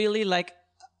they really like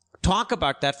talk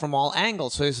about that from all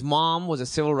angles. So his mom was a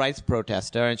civil rights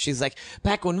protester, and she's like,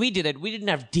 back when we did it, we didn't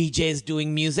have DJs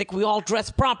doing music. We all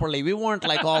dressed properly. We weren't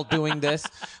like all doing this.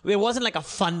 It wasn't like a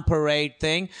fun parade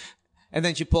thing. And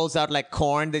then she pulls out like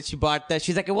corn that she bought that.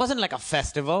 She's like, it wasn't like a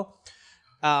festival.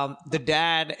 The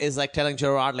dad is like telling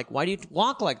Gerard, like, why do you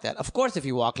walk like that? Of course, if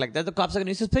you walk like that, the cops are going to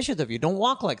be suspicious of you. Don't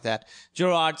walk like that.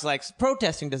 Gerard's like,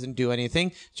 protesting doesn't do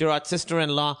anything. Gerard's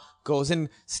sister-in-law goes and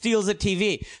steals a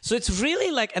TV. So it's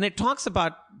really like, and it talks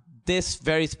about this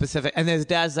very specific, and his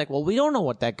dad's like, well, we don't know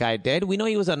what that guy did. We know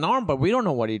he was unarmed, but we don't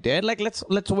know what he did. Like, let's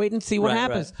wait and see what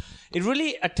happens. It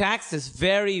really attacks this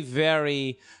very,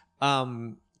 very,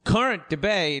 current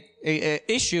debate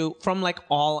issue from like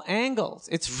all angles.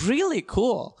 It's really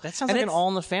cool. That sounds like an All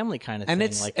in the Family kind of and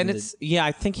thing. It's yeah,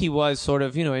 I think he was sort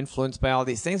of influenced by all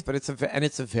these things, but it's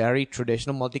a very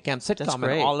traditional multicam sitcom. That's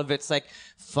great. And all of it's like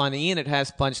funny and it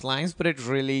has punchlines, but it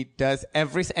really does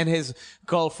and his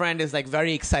girlfriend is like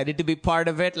very excited to be part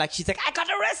of it. Like she's like, I got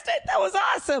arrested. That was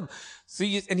awesome.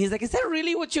 And he's like, is that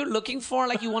really what you're looking for?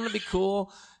 Like you want to be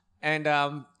cool?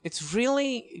 And it's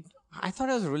really, I thought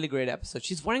it was a really great episode.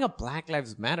 She's wearing a Black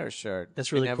Lives Matter shirt.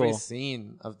 That's really in every cool.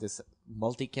 scene of this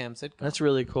multicam sitcom. That's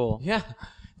really cool. Yeah.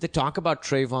 They talk about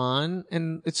Trayvon,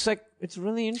 and it's like, it's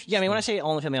really interesting. Yeah, I mean, when I say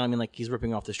All in the Family, I don't mean like he's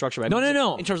ripping off the structure. Right? No, no,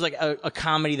 no. In terms of like a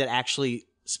comedy that actually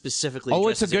specifically Oh,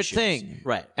 it's a addresses good issues. thing.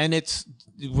 Right. And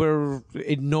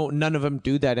none of them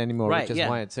do that anymore, Right, which is yeah.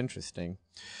 why it's interesting.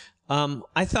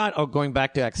 I thought, going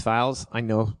back to X-Files, I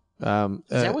know. Is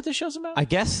that what this show's about? I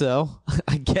guess so.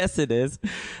 I guess it is.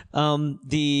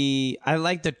 I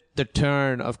like the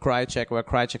turn of Krychek, where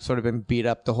Krychek's sort of been beat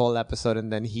up the whole episode,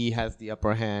 and then he has the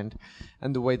upper hand,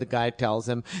 and the way the guy tells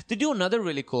him. They do another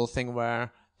really cool thing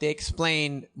where they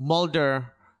explain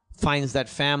Mulder finds that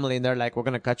family, and they're like, "We're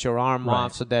going to cut your arm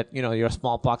off so that your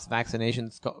smallpox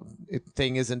vaccination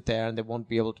thing isn't there, and they won't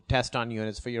be able to test on you, and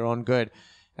it's for your own good."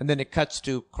 And then it cuts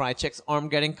to Krychek's arm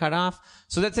getting cut off.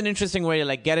 So that's an interesting way to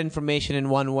like get information in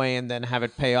one way and then have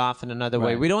it pay off in another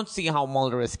way. We don't see how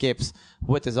Mulder escapes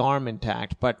with his arm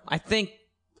intact, but I think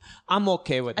I'm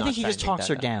okay with. I think he not just trying to talks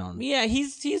make her that down. Yeah,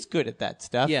 he's good at that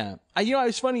stuff. Yeah.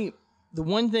 It's funny. The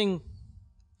one thing,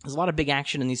 there's a lot of big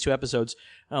action in these two episodes.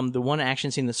 The one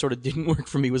action scene that sort of didn't work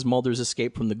for me was Mulder's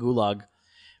escape from the gulag,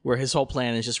 where his whole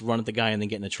plan is just run at the guy and then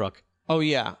get in the truck. Oh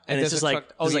yeah, And it's there's just a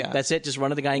like, truck- like, that's it. Just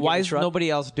run at the guy and Why get in the is truck. nobody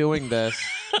else doing this?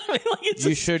 I mean, like, it's You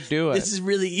just- should do it. This is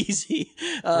really easy.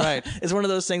 Right. It's one of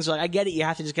those things where, like, I get it. You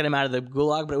have to just get him out of the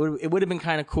gulag, but it would have been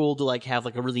kind of cool to like have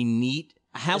like a really neat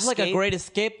Have like a escape. great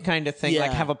escape kind of thing, Yeah.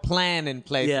 like have a plan in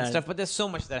place Yeah. and stuff. But there's so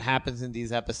much that happens in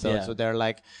these episodes Yeah. where they're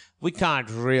like, we can't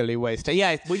really waste it.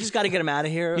 Yeah, We just got to get him out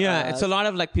of here. yeah. It's a lot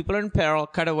of like people are in peril,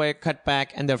 cut away, cut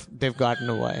back, and they've gotten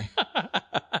away.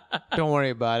 Don't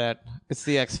worry about it. It's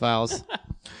the X-Files.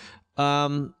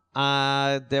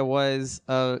 There was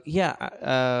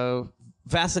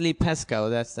Vasily Pesko.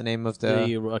 That's the name of the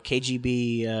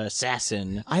KGB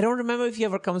assassin. I don't remember if he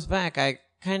ever comes back. I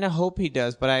kind of hope he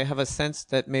does, but I have a sense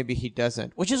that maybe he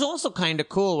doesn't. Which is also kind of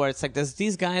cool, where it's like there's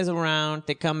these guys around,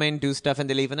 they come in, do stuff, and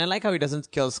they leave. And I like how he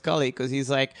doesn't kill Scully, because he's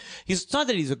not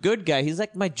that he's a good guy. He's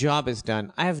like, my job is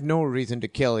done. I have no reason to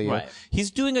kill you. Right.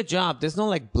 He's doing a job. There's no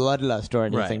like bloodlust or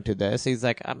anything Right. to this. He's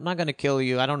like, I'm not going to kill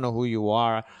you. I don't know who you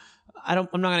are. I'm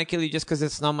not going to kill you just because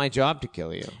it's not my job to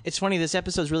kill you. It's funny, this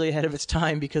episode's really ahead of its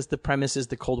time because the premise is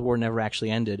the Cold War never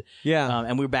actually ended. Yeah.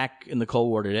 And we're back in the Cold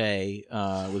War today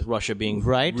with Russia being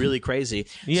Right. really crazy.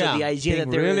 Yeah, So the idea being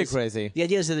that there really is- crazy. The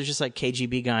idea is that there's just like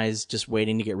KGB guys just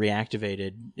waiting to get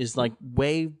reactivated is like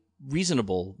way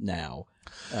reasonable now.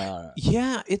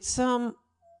 Yeah, it's have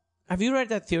you read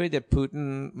that theory that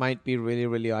Putin might be really,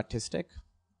 really autistic?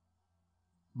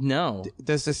 No.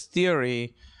 There's this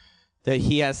theory that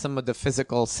he has some of the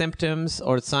physical symptoms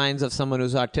or signs of someone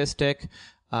who's autistic.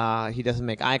 He doesn't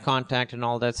make eye contact and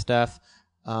all that stuff.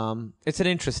 It's an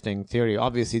interesting theory.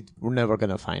 Obviously, we're never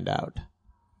going to find out.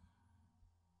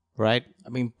 Right? I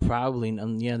mean, probably.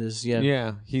 There's,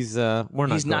 Yeah, he's we're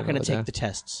not He's not going to over take the there.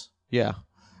 tests. Yeah.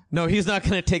 No, he's not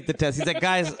going to take the test. He's like,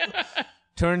 guys,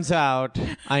 turns out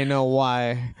I know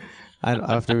why. I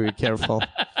have to be careful.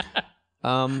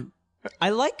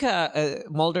 I like a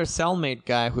Mulder cellmate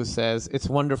guy who says it's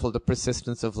wonderful, the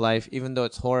persistence of life, even though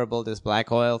it's horrible, this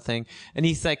black oil thing. And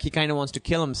he's like, he kind of wants to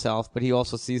kill himself, but he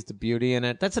also sees the beauty in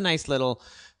it. That's a nice little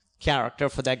character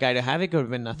for that guy to have. It could have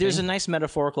been nothing. There's a nice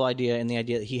metaphorical idea in the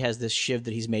idea that he has this shiv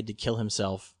that he's made to kill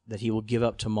himself that he will give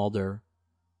up to Mulder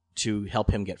to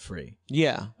help him get free.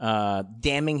 Yeah.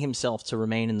 Damning himself to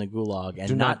remain in the gulag and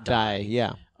Do not die.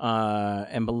 Yeah.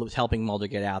 and helping Mulder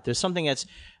get out. There's something that's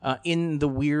in the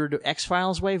weird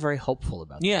X-Files way very hopeful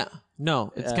about that. Yeah.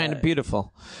 No, it's kind of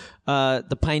beautiful.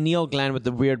 The pineal gland with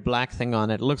the weird black thing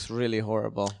on it looks really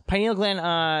horrible. Pineal gland,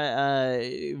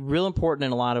 real important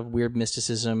in a lot of weird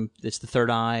mysticism. It's the third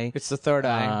eye. It's the third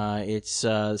eye. It's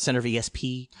center of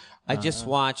ESP. I just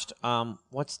watched,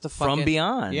 what's the fucking... From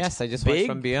Beyond. Yes, I just watched Big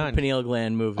From Beyond. pineal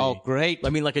gland movie. Oh, great. I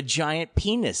mean, like a giant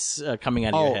penis coming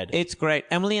out of your head. It's great.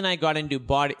 Emily and I got into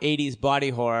 80s body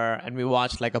horror, and we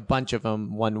watched like a bunch of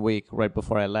them one week right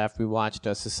before I left. We watched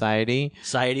Society.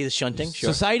 Society, the shunting.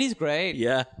 Sure. Society's great.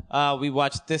 Yeah. We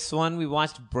watched this one. We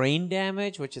watched Brain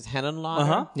Damage, which is Helen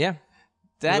Lauder. Yeah.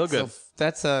 That's Real good.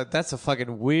 that's a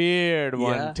fucking weird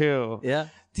one Yeah. too. Yeah.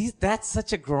 That's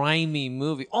such a grimy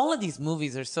movie. All of these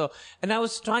movies are so. And I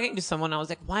was talking to someone. I was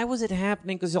like, "Why was it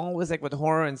happening?" Because always like with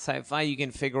horror and sci-fi, you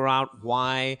can figure out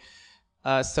why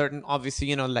certain,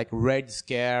 obviously, like Red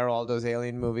Scare, all those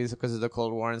alien movies because of the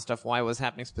Cold War and stuff. Why it was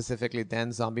happening specifically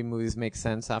then? Zombie movies make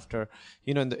sense after,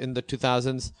 in the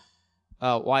 2000s.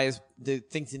 Why is the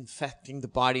things infecting the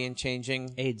body and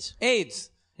changing? AIDS.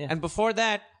 Yeah. And before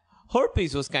that,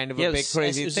 herpes was kind of a big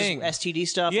crazy it was thing. Just STD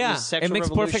stuff. Yeah, it was sexual it makes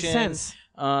perfect revolution. sense.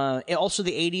 Also,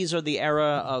 the 80s are the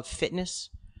era of fitness.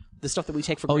 The stuff that we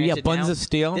take for Oh, yeah, granted Buns now. of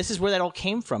Steel. This is where that all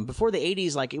came from. Before the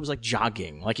 80s, like, it was like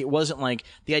jogging. Like, it wasn't like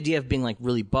the idea of being like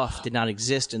really buff did not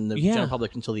exist in the general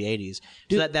public until the 80s.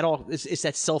 So that all it's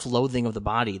that self-loathing of the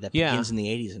body that begins in the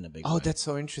 80s in a big way. Oh, that's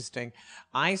so interesting.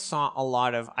 I used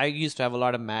to have a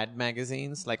lot of Mad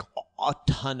magazines, like a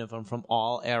ton of them from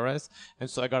all eras. And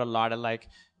so I got a lot of like,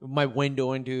 my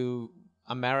window into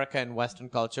America and Western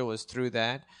culture was through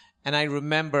that. And I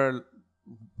remember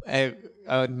a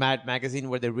Mad magazine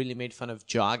where they really made fun of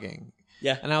jogging.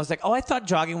 Yeah. And I was like, oh, I thought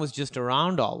jogging was just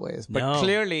around always. But No.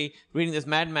 clearly, reading this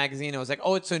Mad magazine, I was like,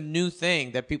 oh, it's a new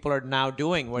thing that people are now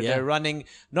doing where Yeah. they're running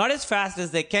not as fast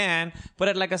as they can, but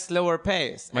at like a slower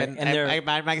pace. Right. And they're-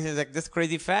 Mad magazine is like, this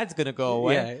crazy fat's going to go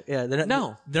away. Yeah. They're not,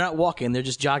 No. they're not walking. They're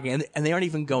just jogging, and they aren't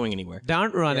even going anywhere. They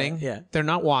aren't running. Yeah. They're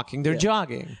not walking. They're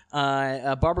jogging.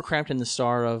 Barbara Crampton, the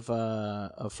star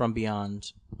of From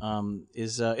Beyond,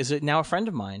 is now a friend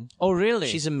of mine. Oh, really?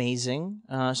 She's amazing.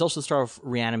 She's also the star of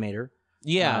Reanimator.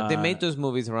 Yeah, they made those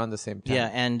movies around the same time. Yeah,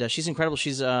 and she's incredible.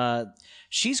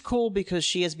 She's cool because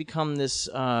she has become this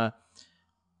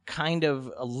kind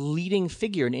of a leading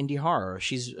figure in indie horror.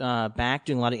 She's back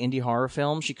doing a lot of indie horror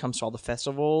films. She comes to all the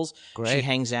festivals. Great. She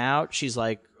hangs out. She's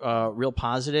like real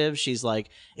positive. She's like,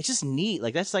 it's just neat.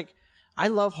 Like that's like, I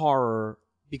love horror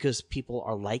because people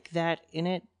are like that in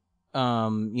it. You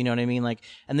know what I mean? Like,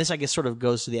 and this, I guess, sort of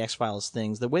goes to the X-Files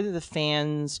things. The way that the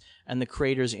fans and the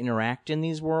creators interact in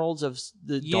these worlds of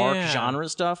the dark Yeah. genre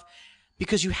stuff,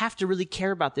 because you have to really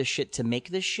care about this shit to make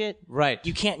this shit. Right.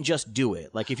 You can't just do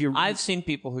it. Like, if you're, I've seen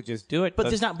people who just do it. but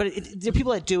there's not, but there are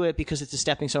people that do it because it's a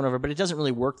stepping stone over, but it doesn't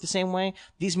really work the same way.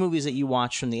 These movies that you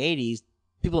watch from the 80s,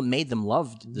 people that made them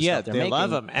loved the stuff they're they making. love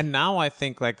them. And now I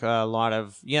think like there's a lot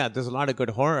of good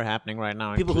horror happening right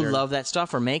now. People who love that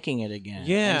stuff are making it again.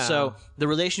 Yeah. And so the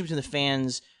relationship between the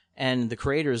fans and the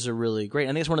creators are really great. I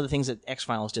think it's one of the things that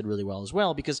X-Files did really well as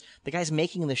well, because the guys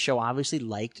making the show obviously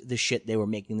liked the shit they were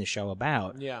making the show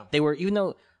about. Yeah. They were, even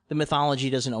though the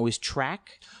mythology doesn't always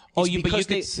track. Oh, it's but you because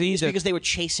could see it's the- because they were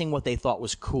chasing what they thought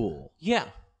was cool. Yeah.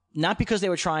 Not because they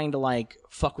were trying to like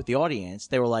fuck with the audience.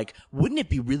 They were like, wouldn't it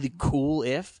be really cool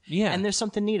if? Yeah. And there's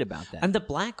something neat about that. And the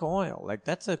Black Oil, like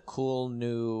that's a cool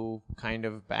new kind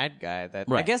of bad guy. That I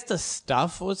Right. guess the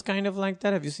Stuff was kind of like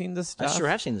that. Have you seen the I Stuff? sure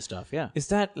have seen the stuff. Yeah. Is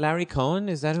that Larry Cohen?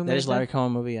 Is that who That made is Larry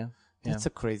Cohen movie. Yeah. Yeah. That's a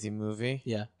crazy movie.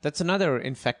 Yeah. That's another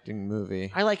infecting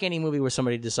movie. I like any movie where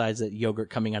somebody decides that yogurt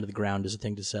coming out of the ground is a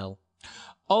thing to sell.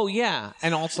 Oh yeah,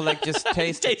 and also like just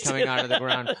taste it coming out of the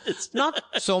ground. Not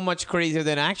so much crazier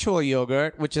than actual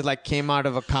yogurt, which is like came out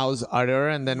of a cow's udder,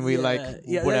 and then we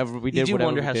whatever we did. You do whatever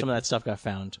wonder we how did. some of that stuff got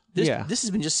found. This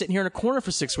has been just sitting here in a corner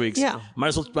for 6 weeks. Yeah. might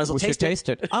as well We should taste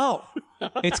it. taste it. Oh,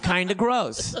 it's kind of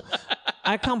gross.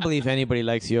 I can't believe anybody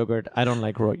likes yogurt. I don't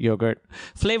like yogurt.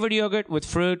 Flavored yogurt with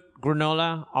fruit,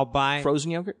 granola, I'll buy.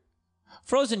 Frozen yogurt.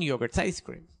 Frozen yogurt's ice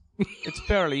cream. It's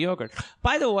barely yogurt.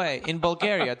 By the way, in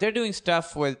Bulgaria, they're doing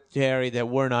stuff with dairy that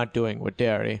we're not doing with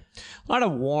dairy. A lot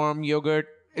of warm yogurt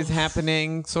is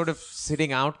happening, sort of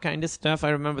sitting out kind of stuff. I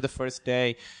remember the first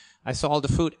day I saw all the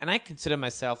food, and I consider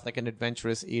myself like an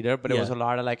adventurous eater, but it was a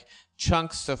lot of like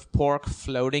chunks of pork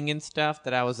floating in stuff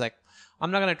that I was like,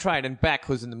 I'm not going to try it. And Beck,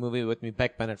 who's in the movie with me,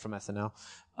 Beck Bennett from SNL,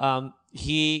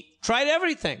 he tried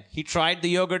everything. He tried the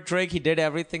yogurt drink. He did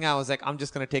everything. I was like, I'm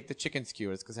just going to take the chicken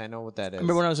skewers because I know what that is.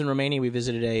 Remember when I was in Romania, we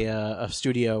visited a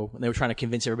studio, and they were trying to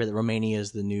convince everybody that Romania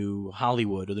is the new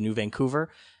Hollywood or the new Vancouver.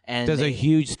 And There's a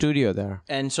huge studio there.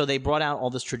 And so they brought out all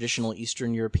this traditional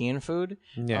Eastern European food,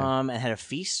 and had a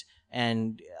feast,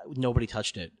 and nobody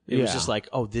touched it. It was Yeah. just like,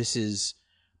 oh, this is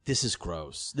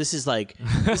gross. This is like,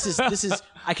 this is,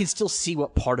 I can still see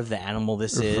what part of the animal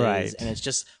this is. Right. And it's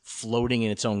just floating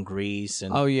in its own grease.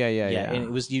 And Oh, yeah. And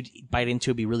it was, you'd bite into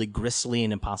it, it'd be really gristly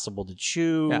and impossible to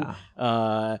chew.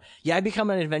 Yeah. I become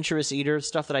an adventurous eater,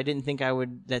 stuff that I didn't think I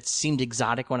would, that seemed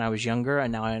exotic when I was younger.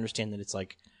 And now I understand that it's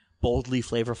like boldly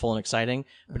flavorful and exciting,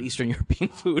 but Eastern European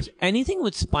food. Anything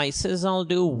with spices, I'll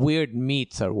do. Weird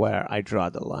meats are where I draw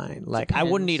the line. Like, I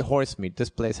wouldn't eat horse meat. This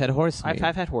place had horse meat.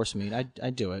 I've had horse meat. I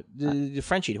do it. The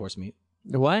French eat horse meat.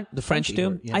 The what? The French French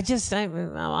do? eat it, yeah.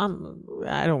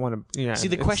 I don't want to. Yeah. See,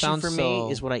 the it question sounds for me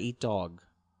so- is would I eat dog?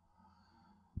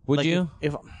 Would Like, you?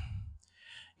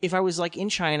 If I was like in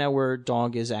China where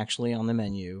dog is actually on the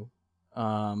menu,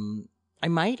 I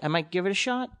might give it a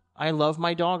shot. I love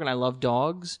my dog and I love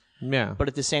dogs, Yeah. but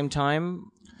at the same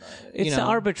time, It's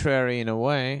arbitrary in a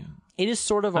way. it is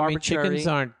sort of I mean, arbitrary. chickens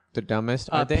aren't the dumbest.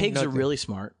 Are they? Pigs No, are really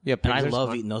smart. Yeah, and pigs I are love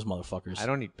smart. eating those motherfuckers. I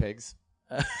don't eat pigs,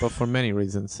 but for many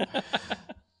reasons.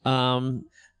 Oh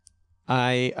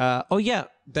yeah,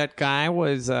 that guy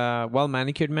was well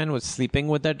manicured man was sleeping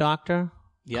with that doctor.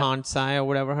 Kansai or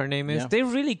whatever her name is. Yeah. They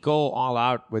really go all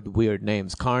out with weird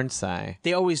names. Kansai.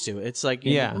 They always do. It's like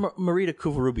Marita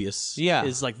Covarrubias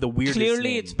is like the weirdest Clearly,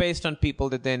 name. it's based on people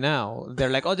that they know. They're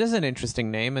like, oh, this is an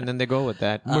interesting name, and then they go with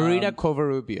that. Marita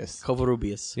Covarrubias.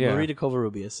 Covarrubias. Yeah. Marita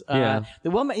Covarrubias. Yeah.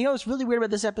 What's really weird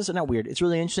about this episode, not weird, it's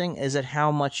really interesting, is that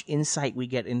how much insight we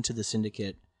get into the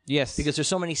Syndicate. Yes. Because there's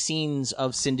so many scenes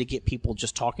of Syndicate people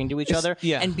just talking to each other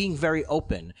and being very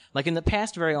open. Like in the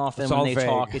past, very often when they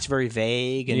talk, it's very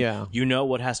vague and you know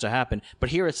what has to happen. But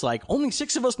here it's like, only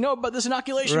 6 of us know about this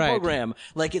inoculation program.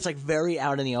 Like it's like very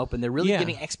out in the open. They're really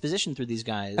getting exposition through these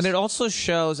guys. And it also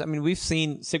shows, I mean, we've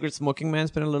seen Cigarette Smoking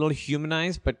Man's been a little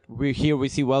humanized, but we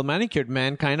see Well Manicured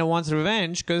Man kind of wants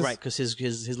revenge because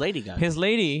his lady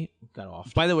got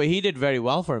off. By the way, he did very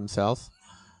well for himself.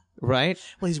 Right?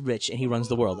 Well, he's rich and he runs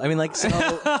the world. I mean, like, so.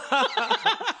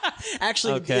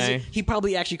 Actually, he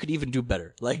probably actually could even do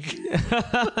better. Like,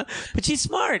 but she's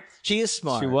smart. She is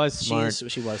smart. She was smart.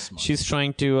 She was smart. She's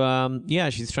trying to,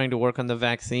 she's trying to work on the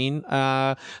vaccine.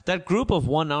 That group of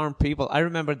one-armed people, I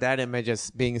remember that image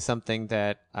as being something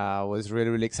that was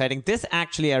really, really exciting. This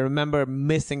actually, I remember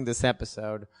missing this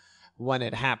episode when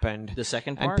it happened. The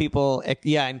second part?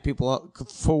 And people,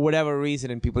 for whatever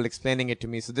reason, and people explaining it to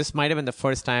me. So this might have been the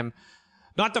first time,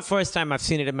 not the first time I've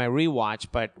seen it in my rewatch,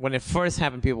 but when it first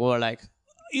happened, people were like,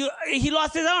 he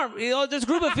lost his arm. This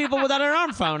group of people without an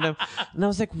arm found him. And I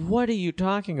was like, what are you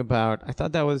talking about? I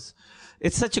thought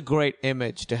it's such a great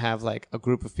image to have like a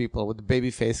group of people with the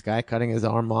baby-faced guy cutting his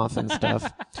arm off and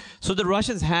stuff. So the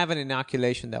Russians have an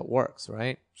inoculation that works,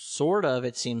 right? Sort of,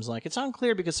 it seems like. It's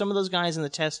unclear because some of those guys in the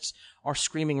tests are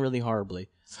screaming really horribly.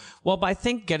 Well, but I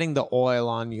think getting the oil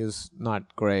on you is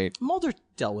not great. Mulder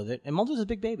dealt with it, and Mulder's a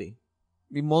big baby.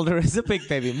 Mulder is a big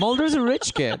baby. Mulder's a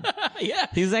rich kid. Yeah.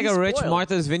 He's like a rich spoiled.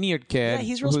 Martha's Vineyard kid. Yeah,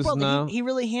 he's real spoiled. He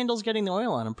really handles getting the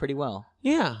oil on him pretty well.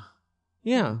 Yeah.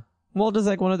 Yeah. Mulder's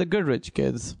like one of the good rich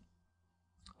kids.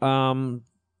 I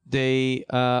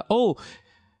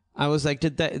was like,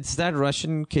 it's that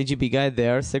Russian KGB guy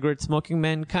there, cigarette smoking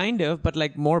man, kind of, but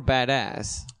like more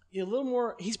badass. Yeah, a little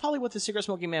more. He's probably what the cigarette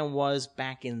smoking man was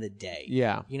back in the day.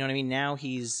 Yeah. You know what I mean? Now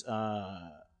he's,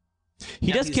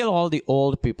 he does kill all the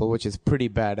old people, which is pretty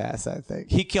badass, I think.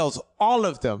 He kills all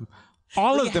of them.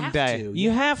 All of them die.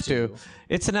 You have to.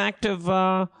 It's an act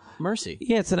of mercy.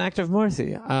 Yeah, it's an act of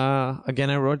mercy. Again,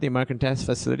 I wrote the American test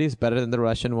facility is better than the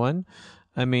Russian one.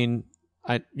 I mean,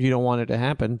 you don't want it to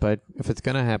happen, but if it's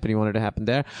going to happen, you want it to happen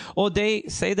there. Oh, they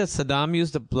say that Saddam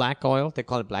used the black oil. They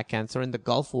call it black cancer in the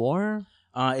Gulf War.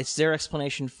 It's their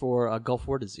explanation for Gulf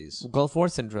War disease. Gulf War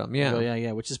syndrome, yeah. Oh,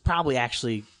 yeah, which is probably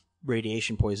actually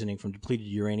radiation poisoning from depleted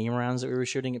uranium rounds that we were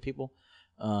shooting at people.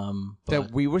 That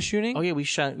we were shooting? Oh, yeah, we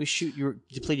shoot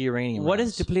depleted uranium What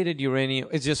rounds. is depleted uranium?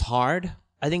 It's just hard?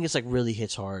 I think it's like really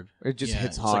hits hard. It just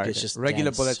hits hard. It's just regular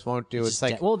dense. bullets won't do. It's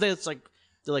like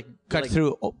they're cut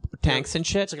through tanks and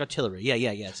shit. It's like artillery. Yeah.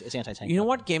 It's anti-tank. You know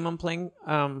what game I'm playing?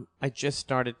 I just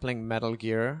started playing Metal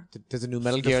Gear. There's a new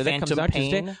Metal Gear that comes Phantom out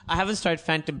Pain? Tuesday. I haven't started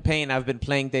Phantom Pain. I've been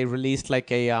playing. They released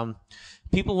like a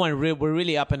people were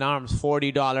really up in arms.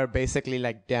 $40 basically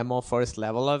like demo first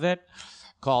level of it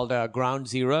called Ground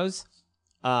Zeroes.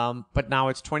 But now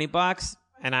it's $20,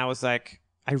 and I was like,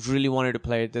 I really wanted to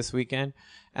play it this weekend.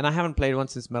 And I haven't played one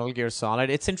since Metal Gear Solid.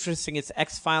 It's interesting. It's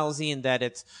X-Files-y in that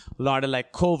it's a lot of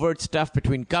like covert stuff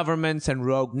between governments and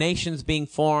rogue nations being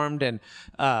formed and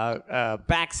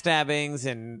backstabbings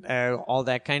and all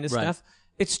that kind of stuff.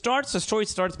 The story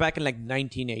starts back in like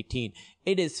 1918.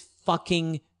 It is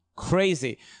fucking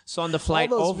crazy. So on the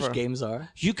flight all those over, games are.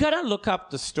 you gotta look up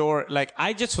the story. Like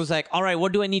I just was like, all right,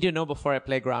 what do I need to know before I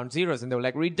play Ground Zeroes? And they were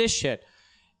like, read this shit.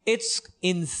 It's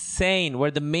insane where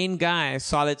the main guy,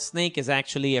 Solid Snake, is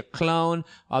actually a clone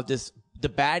of the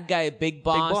bad guy, Big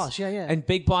Boss. Big Boss, yeah. And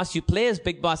Big Boss, you play as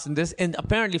Big Boss in this, and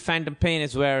apparently Phantom Pain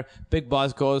is where Big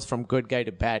Boss goes from good guy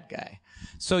to bad guy.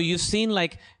 So you've seen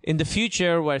like in the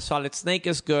future where Solid Snake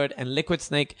is good and Liquid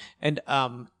Snake and,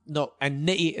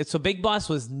 so Big Boss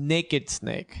was Naked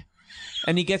Snake.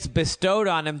 And he gets bestowed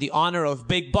on him the honor of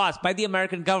Big Boss by the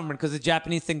American government because the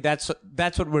Japanese think that's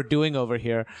what we're doing over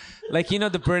here. Like,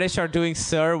 the British are doing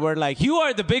Sir. We're like, you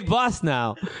are the big boss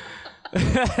now.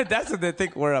 That's what they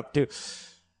think we're up to.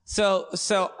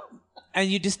 So, and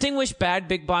you distinguish bad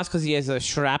Big Boss because he has a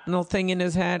shrapnel thing in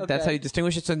his head. Okay. That's how you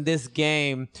distinguish it. So in this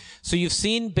game, so you've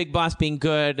seen Big Boss being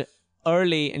good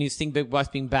early and you think Big Boss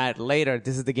being bad later,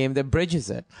 this is the game that bridges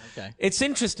it. Okay. It's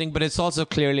interesting, but it's also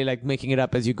clearly like making it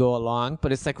up as you go along.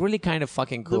 But it's like really kind of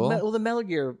fucking cool. The Metal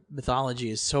Gear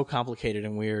mythology is so complicated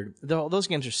and weird. Those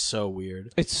games are so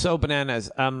weird. It's so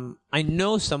bananas. I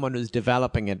know someone who's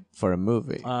developing it for a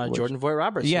movie. Jordan Vogt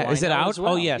Roberts. Yeah, who I is it know out? as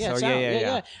well. Oh, yes. it's Oh, out.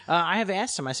 yeah. I have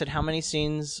asked him. I said, how many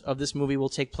scenes of this movie will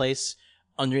take place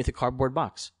underneath a cardboard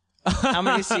box? How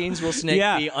many scenes will Snake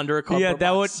be under a cardboard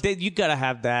box? You gotta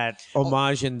have that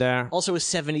homage in there. Also, with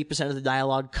 70% of the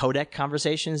dialogue codec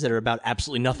conversations that are about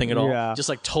absolutely nothing at all. Yeah. Just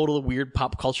like total weird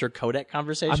pop culture codec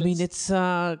conversations. I mean, it's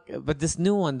but this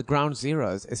new one, the Ground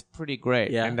Zeroes, is pretty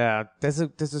great. Yeah. And there's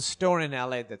a store in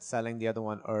LA that's selling the other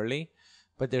one early,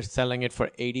 but they're selling it for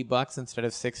 $80 instead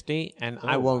of $60. And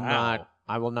I will not.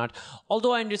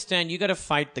 Although I understand you got to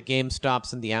fight the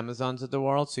GameStops and the Amazons of the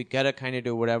world, so you got to kind of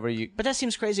do whatever you. But that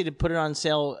seems crazy to put it on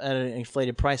sale at an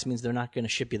inflated price. Means they're not going to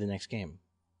ship you the next game.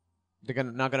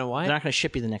 Not gonna what? They're not going to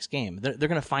ship you the next game. They're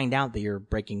going to find out that you're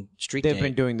breaking street They've date.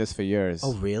 been doing this for years.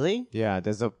 Oh, really? Yeah,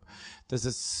 there's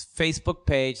this Facebook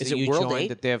page Is that it you World join 8?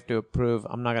 that they have to approve.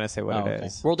 I'm not gonna say what it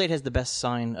is. World 8 has the best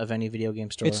sign of any video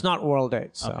game store. It's not World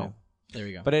 8, so. Okay. There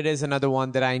you go. But it is another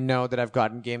one that I know that I've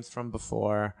gotten games from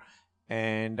before,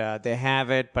 and they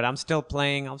have it. But I'm still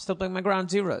playing my Ground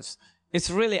Zeroes. It's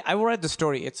really, I read the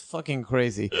story. It's fucking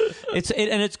crazy.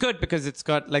 And it's good because it's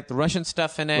got like the Russian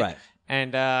stuff in it, Right.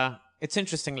 And it's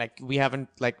interesting. Like we haven't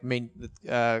like made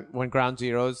when Ground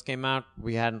Zeroes came out,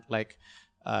 we hadn't like.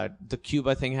 The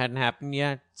Cuba thing hadn't happened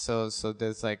yet, so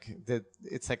there's like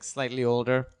it's like slightly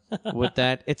older with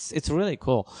that. It's really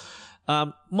cool.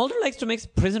 Mulder likes to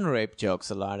make prison rape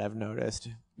jokes a lot. I've noticed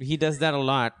he does that a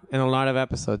lot in a lot of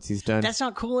episodes he's done. That's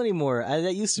not cool anymore.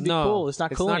 That used to be No, cool. It's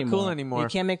not cool anymore. You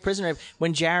can't make prison rape.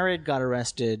 When Jared got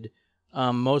arrested,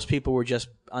 most people were just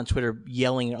on Twitter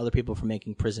yelling at other people for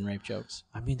making prison rape jokes.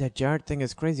 I mean, that Jared thing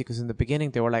is crazy because in the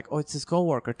beginning they were like, "Oh, it's his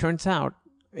coworker." Turns out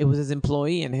it was his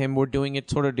employee and him were doing it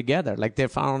sort of together. Like they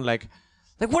found like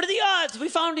what are the odds? We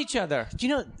found each other. Do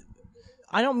you know?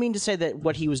 I don't mean to say that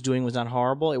what he was doing was not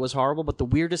horrible. It was horrible, but the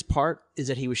weirdest part is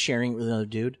that he was sharing it with another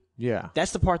dude. Yeah.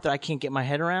 That's the part that I can't get my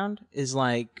head around is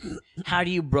like, how do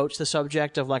you broach the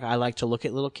subject of like, I like to look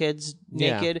at little kids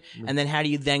naked? Yeah. And then how do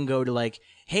you then go to like,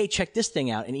 hey, check this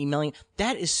thing out and emailing?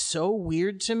 That is so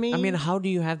weird to me. I mean, how do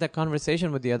you have that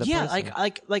conversation with the other yeah, person?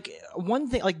 like one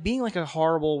thing, like being like a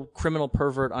horrible criminal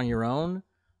pervert on your own,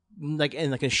 like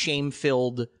in like a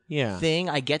shame-filled thing.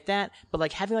 I get that. But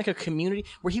like having like a community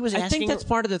where he was asking. I think that's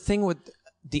part of the thing with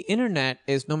the internet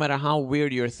is no matter how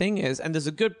weird your thing is, and there's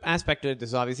a good aspect to it,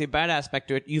 there's obviously a bad aspect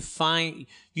to it,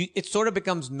 it sort of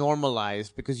becomes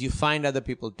normalized because you find other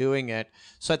people doing it.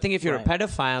 So I think if you're a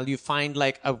pedophile, you find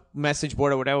like a message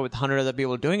board or whatever with 100 other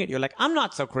people doing it, you're like, I'm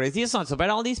not so crazy, it's not so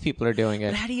bad, all these people are doing it.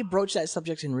 But how do you broach that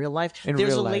subject in real life?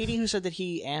 There's a lady who said that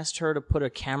he asked her to put a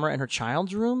camera in her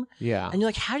child's room. Yeah. And you're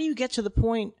like, how do you get to the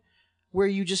point where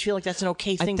you just feel like that's an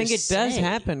okay thing to say? I think it does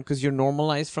happen because you're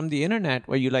normalized from the internet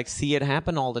where you like see it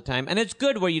happen all the time. And it's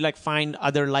good where you like find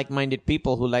other like-minded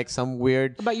people who like some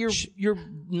weird... About your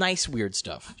nice weird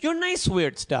stuff. Your nice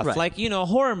weird stuff. Right. Like,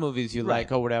 horror movies you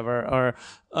like or whatever.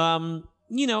 Or,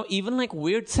 even like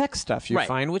weird sex stuff you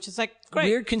find, which is like great.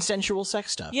 Weird consensual sex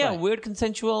stuff. Yeah, right. weird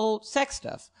consensual sex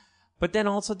stuff. But then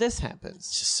also this happens.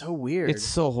 It's just so weird. It's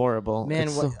so horrible. Man,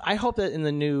 I hope that in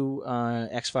the new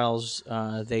X-Files,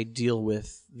 they deal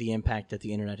with the impact that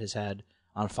the internet has had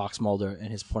on Fox Mulder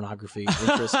and his pornography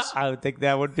interests. I would think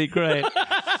that would be great.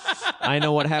 I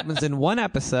know what happens in one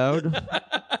episode,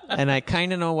 and I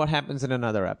kind of know what happens in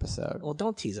another episode. Well,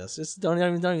 don't tease us. Just don't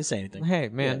even say anything. Hey,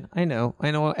 man, I know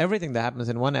everything that happens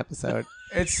in one episode.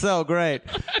 It's so great.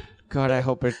 God, I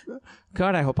hope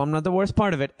I'm not the worst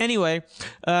part of it. Anyway,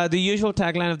 the usual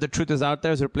tagline of "The truth is out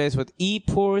there" is replaced with "E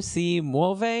pur si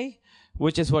muove,"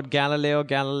 which is what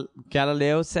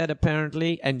Galileo said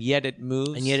apparently, and yet it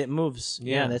moves. And yet it moves.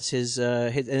 Yeah. That's his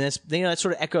and that's that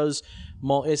sort of echoes.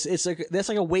 It's like that's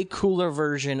like a way cooler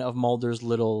version of Mulder's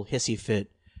little hissy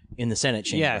fit in the Senate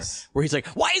chamber. Yes. Where he's like,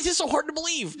 "Why is this so hard to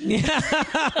believe?"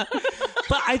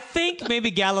 But I think maybe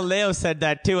Galileo said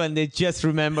that too, and they just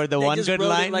remember the one just good wrote it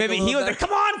line. like a Maybe little he was bit. like,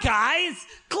 "Come on, guys,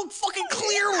 Look fucking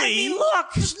clearly. I mean,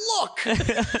 look, Just look.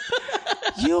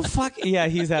 you fuck." Yeah,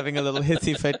 he's having a little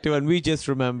hissy fit too, and we just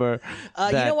remember.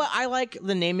 You know what? I like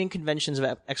the naming conventions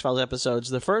of X-Files episodes.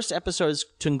 The first episode is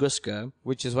Tunguska,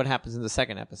 Which is what happens in the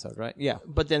second episode, right? Yeah.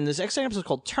 but then this second episode is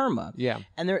called Terma. Yeah.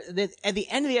 And at the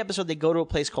end of the episode, they go to a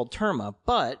place called Terma.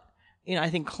 But I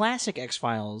think classic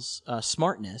X-Files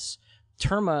smartness,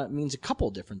 Terma means a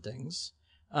couple different things.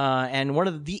 And one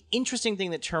of the interesting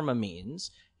thing that Terma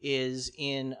means is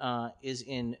in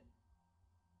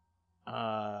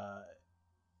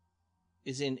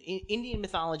Indian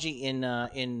mythology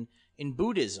in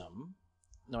Buddhism.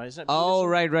 No, it's not. Oh,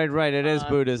 Buddhism. right. It is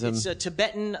Buddhism. It's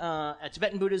Tibetan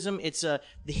Buddhism. It's the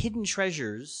hidden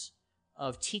treasures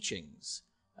of teachings.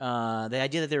 The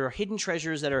idea that there are hidden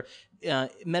treasures that are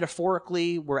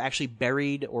metaphorically were actually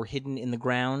buried or hidden in the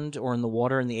ground or in the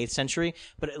water in the 8th century,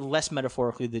 but less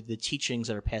metaphorically the teachings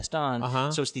that are passed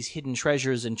on. So it's these hidden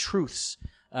treasures and truths.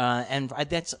 And I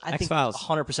think X-Files.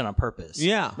 100% on purpose.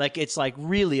 Yeah. Like it's like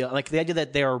really like the idea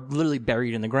that they are literally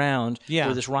buried in the ground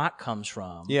where this rock comes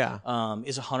from. Yeah.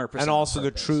 Is 100%. And also on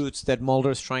the purpose. truths that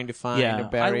Mulder's trying to find are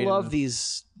buried. I love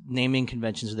these naming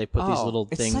conventions where they put these little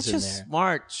things it's such in a there.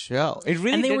 smart show. It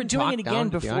really And they were didn't doing talk it down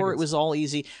again to the before it audience. was all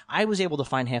easy. I was able to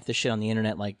find half the shit on the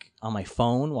internet, like on my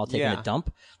phone while taking a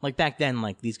dump. Like back then,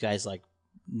 like these guys like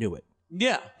knew it.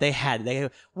 Yeah. They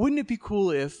wouldn't it be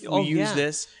cool if we use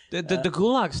this? The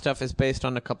Gulag stuff is based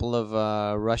on a couple of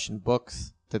Russian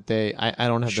books that I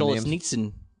don't have the names.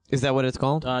 Solzhenitsyn. Is that what it's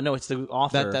called? No, it's the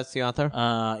author. That's the author?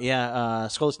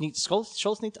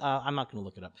 Solzhenitsyn. I'm not going to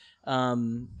look it up.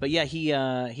 But yeah, he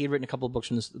had written a couple of books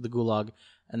from the Gulag,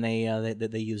 and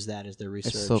they use that as their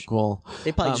research. It's so cool.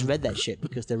 They probably just read that shit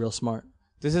because they're real smart.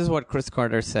 This is what Chris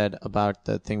Carter said about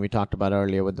the thing we talked about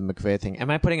earlier with the McVeigh thing.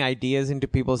 Am I putting ideas into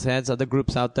people's heads? Other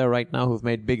groups out there right now who've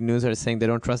made big news are saying they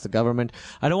don't trust the government.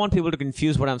 I don't want people to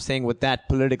confuse what I'm saying with that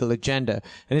political agenda.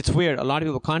 And it's weird. A lot of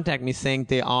people contact me saying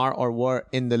they are or were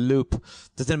in the loop.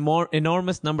 There's an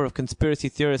enormous number of conspiracy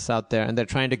theorists out there, and they're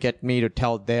trying to get me to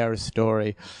tell their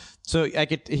story. So I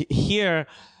could hear,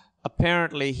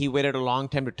 apparently he waited a long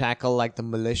time to tackle like the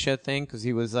militia thing because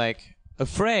he was like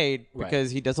afraid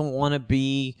because he doesn't want to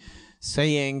be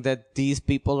saying that these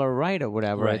people are right or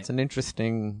whatever. Right. It's an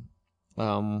interesting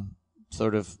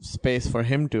sort of space for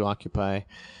him to occupy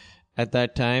at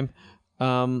that time.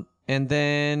 And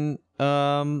then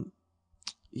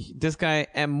this guy,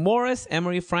 Morris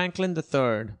Emery Franklin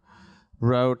III,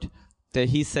 wrote that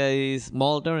he says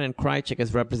Mulder and Krycek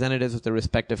as representatives of the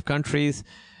respective countries,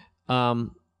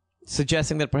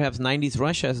 suggesting that perhaps 90s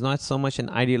Russia is not so much an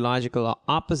ideological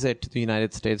opposite to the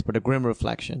United States, but a grim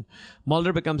reflection.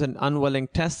 Mulder becomes an unwilling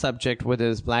test subject with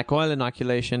his black oil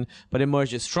inoculation, but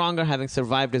emerges stronger, having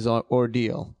survived his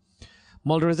ordeal.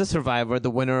 Mulder is a survivor, the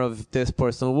winner of this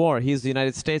personal war. He is the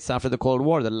United States after the Cold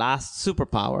War, the last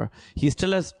superpower. He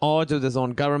still has odds with his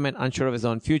own government, unsure of his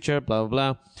own future, blah,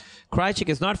 blah, blah. Krycek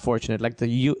is not fortunate. Like the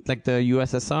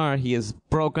USSR, he is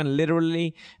broken,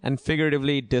 literally and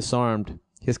figuratively disarmed.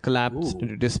 He has collapsed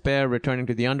into despair, returning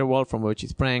to the underworld from which he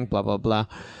sprang, blah, blah, blah.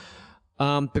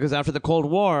 Because after the Cold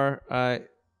War, they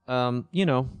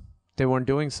weren't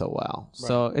doing so well. Right.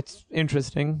 So it's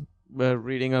interesting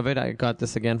reading of it. I got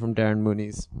this again from Darren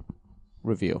Mooney's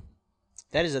review.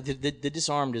 That is the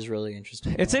disarmed is really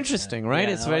interesting. It's interesting, right?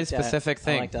 Yeah, it's a very specific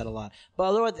thing. I like that a lot. But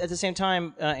although at the same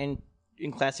time,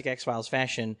 in classic X-Files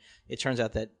fashion, it turns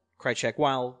out that Krycek,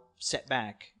 while set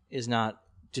back, is not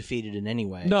defeated in any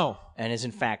way. No. And is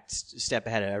in fact a step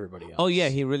ahead of everybody else. Oh yeah,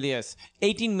 he really is.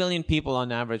 18 million people on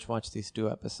average watch these 2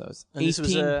 episodes. And this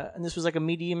was like a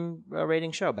medium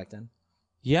rating show back then.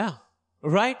 Yeah.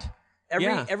 Right?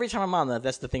 Every time I'm on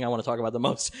that's the thing I want to talk about the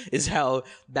most is how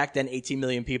back then 18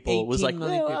 million people was like,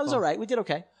 well, I was all right. We did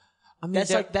okay. I mean,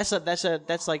 that's like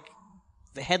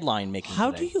the headline making.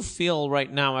 How today. do you feel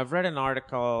right now? I've read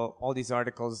all these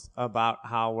articles about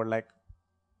how we're like,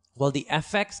 well, the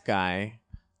FX guy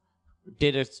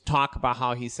did a talk about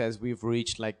how he says we've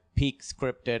reached like peak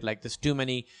scripted, like there's too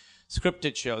many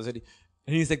scripted shows. And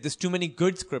he's like, there's too many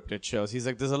good scripted shows. He's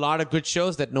like, there's a lot of good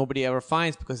shows that nobody ever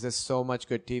finds because there's so much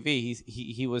good TV.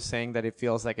 He was saying that it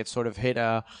feels like it's sort of hit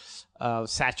a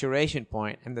saturation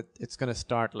point and that it's going to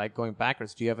start like going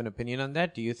backwards. Do you have an opinion on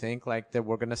that? Do you think like that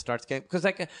we're going to start scaling? Because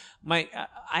like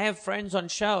I have friends on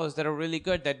shows that are really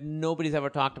good that nobody's ever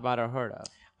talked about or heard of.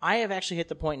 I have actually hit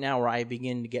the point now where I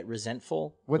begin to get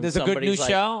resentful. When there's a good new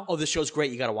show? Oh, this show's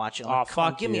great. You got to watch it. Oh,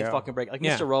 fuck give me a fucking break. Like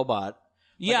Yeah. Mr. Robot.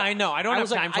 Yeah, I know. I don't have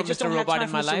time for Mr. Robot in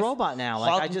my life. Mr. Robot now. Like,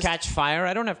 Halt and Catch Fire.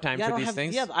 I don't have time for these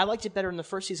things. Yeah, I liked it better in the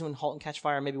first season when Halt and Catch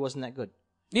Fire maybe wasn't that good.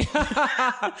 Yeah.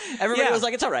 Everybody was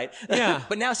like, it's all right. Yeah.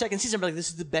 But now second season, I'm like, this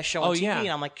is the best show on TV. yeah. And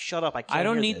I'm like, shut up. I can't I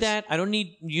don't hear need this. that. I don't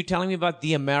need you telling me about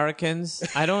the Americans.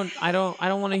 I don't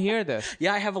want to hear this.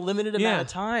 Yeah, I have a limited amount of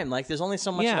time. Like, there's only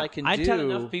so much that I can do. I tell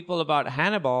enough people about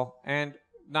Hannibal, and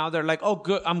now they're like, "Oh,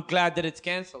 good. I'm glad that it's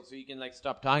canceled, so you can like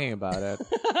stop talking about it."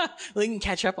 Well, you can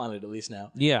catch up on it at least now.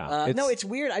 Yeah. No, it's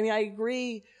weird. I mean, I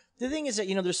agree. The thing is that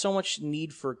there's so much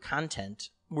need for content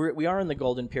we are in the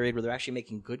golden period where they're actually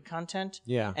making good content.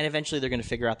 Yeah. And eventually they're going to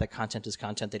figure out that content is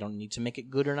content. They don't need to make it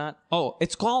good or not. Oh,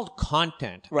 it's called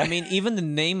content. Right. I mean, even the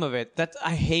name of it,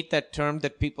 I hate that term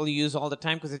that people use all the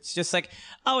time because it's just like,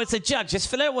 oh, it's a jug. Just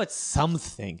fill it with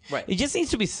something. Right. It just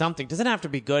needs to be something. It doesn't have to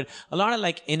be good. A lot of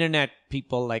like internet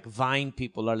people, like Vine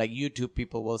people or like YouTube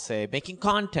people will say making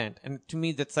content. And to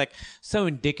me, that's like so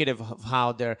indicative of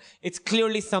how it's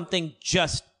clearly something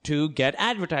just to get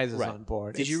advertisers on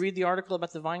board. Did you read the article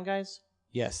about the Vine guys?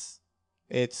 Yes.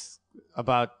 It's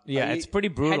about, it's pretty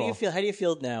brutal. How do you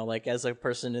feel now, like as a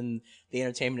person in the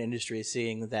entertainment industry,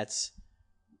 seeing that's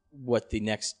what the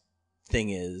next thing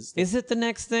is? Is it the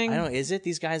next thing? I don't know. Is it?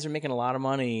 These guys are making a lot of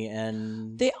money,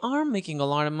 and they are making a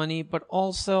lot of money, but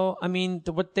also, I mean,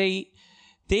 the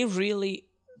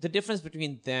difference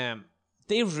between them,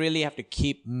 they really have to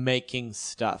keep making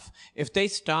stuff. If they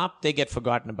stop, they get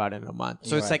forgotten about in a month.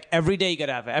 So it's like every day you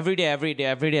gotta have it. Every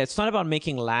day. It's not about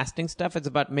making lasting stuff. It's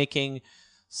about making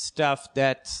stuff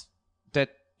that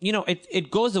it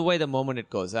goes away the moment it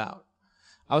goes out.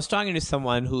 I was talking to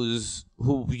someone who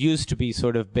used to be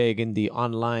sort of big in the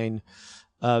online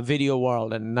video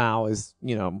world and now is,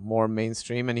 more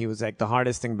mainstream. And he was like, the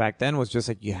hardest thing back then was just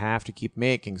like, you have to keep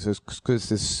making. So,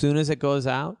 because as soon as it goes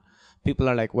out, people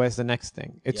are like, where's the next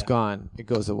thing? It's gone. It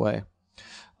goes away.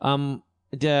 What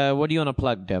do you want to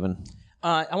plug, Devin?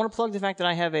 I want to plug the fact that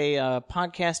I have a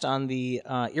podcast on the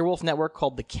Earwolf Network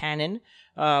called The Canon.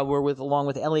 Along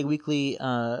with LA Weekly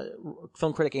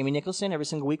film critic Amy Nicholson. Every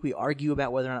single week we argue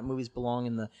about whether or not movies belong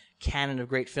in the canon of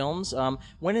great films.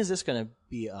 When is this going to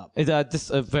be up?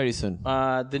 Very soon.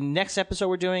 The next episode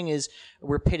we're doing is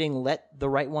we're pitting Let the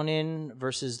Right One In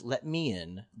versus Let Me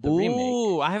In, the remake.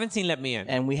 Ooh, I haven't seen Let Me In.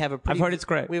 And we have I've heard it's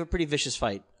great. We have a pretty vicious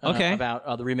fight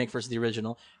about the remake versus the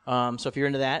original. So if you're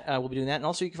into that, we'll be doing that. And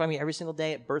also you can find me every single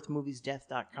day at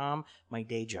birthmoviesdeath.com, my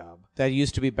day job. That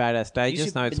used to be Badass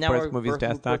Digest. Now it's birthmoviesdeath.com.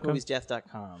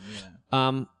 Birthmoviesdeath.com,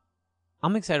 yeah.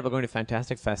 I'm excited about going to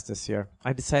Fantastic Fest this year.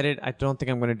 I decided I don't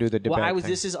think I'm going to do the debate.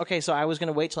 So I was going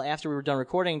to wait till after we were done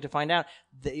recording to find out.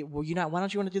 Why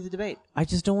don't you want to do the debate? I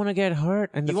just don't want to get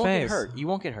hurt in the face. You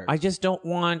won't get hurt. I just don't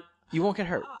want. You won't get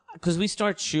hurt. Because we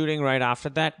start shooting right after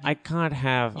that. I can't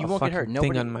have you won't get hurt.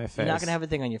 thing on my face. You're not going to have a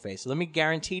thing on your face. So let me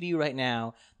guarantee to you right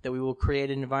now that we will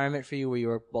create an environment for you where you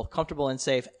are both comfortable and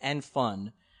safe and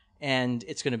fun, and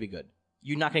it's going to be good.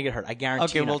 You're not going to get hurt. I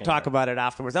guarantee you. Okay, we'll talk about it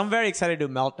afterwards. I'm very excited to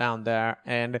do Meltdown there.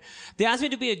 And they asked me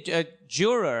to be a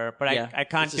juror, but I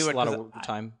can't do it. A lot of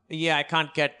time. I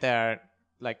can't get there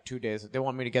like 2 days. They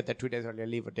want me to get there 2 days earlier,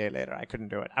 leave a day later. I couldn't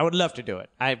do it. I would love to do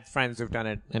it. I have friends who've done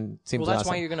it and it seems awesome. Well, that's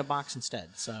why you're going to box instead.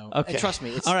 So okay. Trust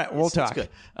me. All right, we'll talk. It's good.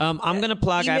 I'm going to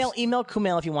plug. Email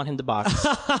Kumail if you want him to box.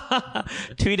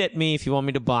 Tweet at me if you want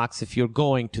me to box if you're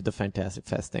going to the Fantastic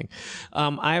Fest thing.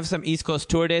 I have some East Coast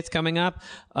tour dates coming up.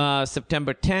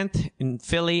 September 10th in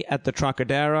Philly at the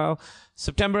Trocadero.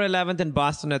 September 11th in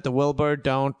Boston at the Wilbur.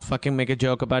 Don't fucking make a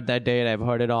joke about that date. I've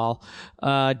heard it all.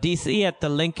 DC at the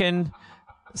Lincoln.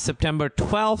 September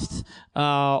 12th.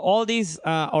 All these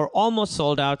are almost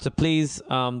sold out, so please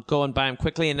go and buy them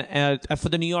quickly. And for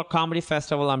the New York Comedy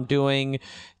Festival, I'm doing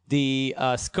the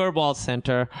Skirball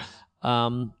Center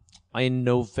in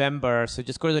November. So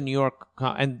just go to the New York,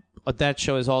 and that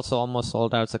show is also almost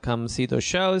sold out, so come see those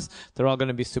shows. They're all going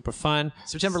to be super fun.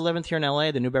 September 11th here in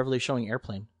LA, the New Beverly showing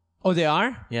Airplane. Oh, they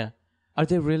are? Yeah. Are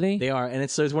they really? They are, and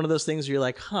it's one of those things where you're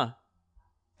like, huh.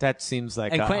 That seems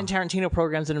like. And Quentin Tarantino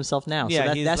programs it himself now.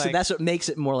 Yeah, so that's what makes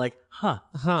it more like, huh.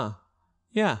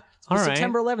 Yeah. All right.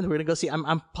 September 11th, we're going to go see. I'm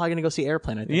probably going to go see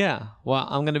Airplane, I think. Yeah. Well,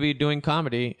 I'm going to be doing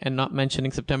comedy and not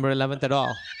mentioning September 11th at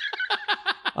all.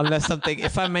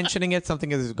 If I'm mentioning it, something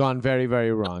has gone very,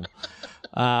 very wrong.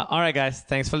 All right, guys.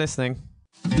 Thanks for listening.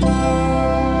 Feral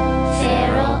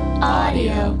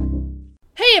Audio.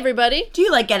 Hey, everybody. Do you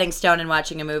like getting stoned and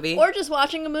watching a movie? Or just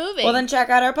watching a movie? Well, then check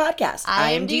out our podcast,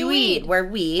 IMD Weed, where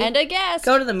we and a guest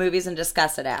go to the movies and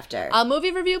discuss it after. A movie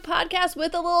review podcast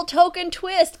with a little token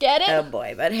twist, get it? Oh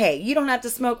boy, but hey, you don't have to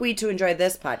smoke weed to enjoy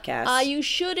this podcast. You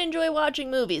should enjoy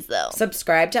watching movies, though.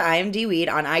 Subscribe to IMD Weed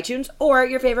on iTunes or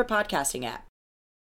your favorite podcasting app.